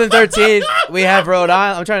 August 12th and 13th, we have Rhode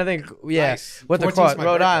Island. I'm trying to think, Nice. what they're 14th is called, my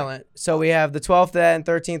Rhode birthday. Island. So we have the 12th and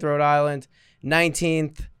 13th, Rhode Island.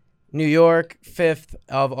 19th, New York. 5th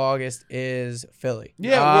of August is Philly.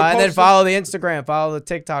 Yeah, we're and then posting- follow the Instagram, follow the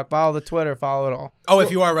TikTok, follow the Twitter, follow it all. Oh, if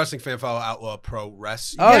you are a wrestling fan, follow Outlaw Pro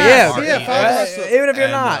Res. Oh, Yes, yeah. yeah, follow us. Even if you're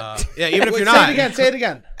And, not. yeah, even if Wait, you're say not. it again. Say it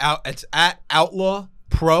again. It's at Outlaw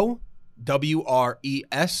Pro,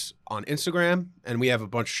 WRES on Instagram, and we have a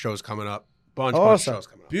bunch of shows coming up. Bunch of Awesome. shows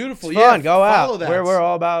coming up. Beautiful. It's Yeah, fun. Go follow out. that. We're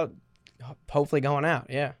all about hopefully going out.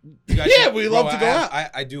 Yeah. You guys Yeah, we love to go out.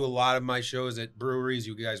 I do a lot of my shows at breweries.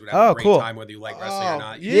 You guys would have Oh, a great cool. time whether you like wrestling Oh, or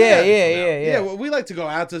not. yeah. Yeah. Well, we like to go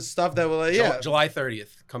out to stuff that we're like, yeah. July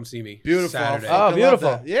 30th. Come see me. Beautiful. Saturday. I fucking Oh, beautiful.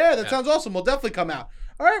 love that. Yeah, that sounds awesome. We'll definitely come out.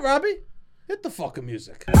 All right, Robbie, hit the fucking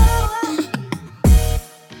music.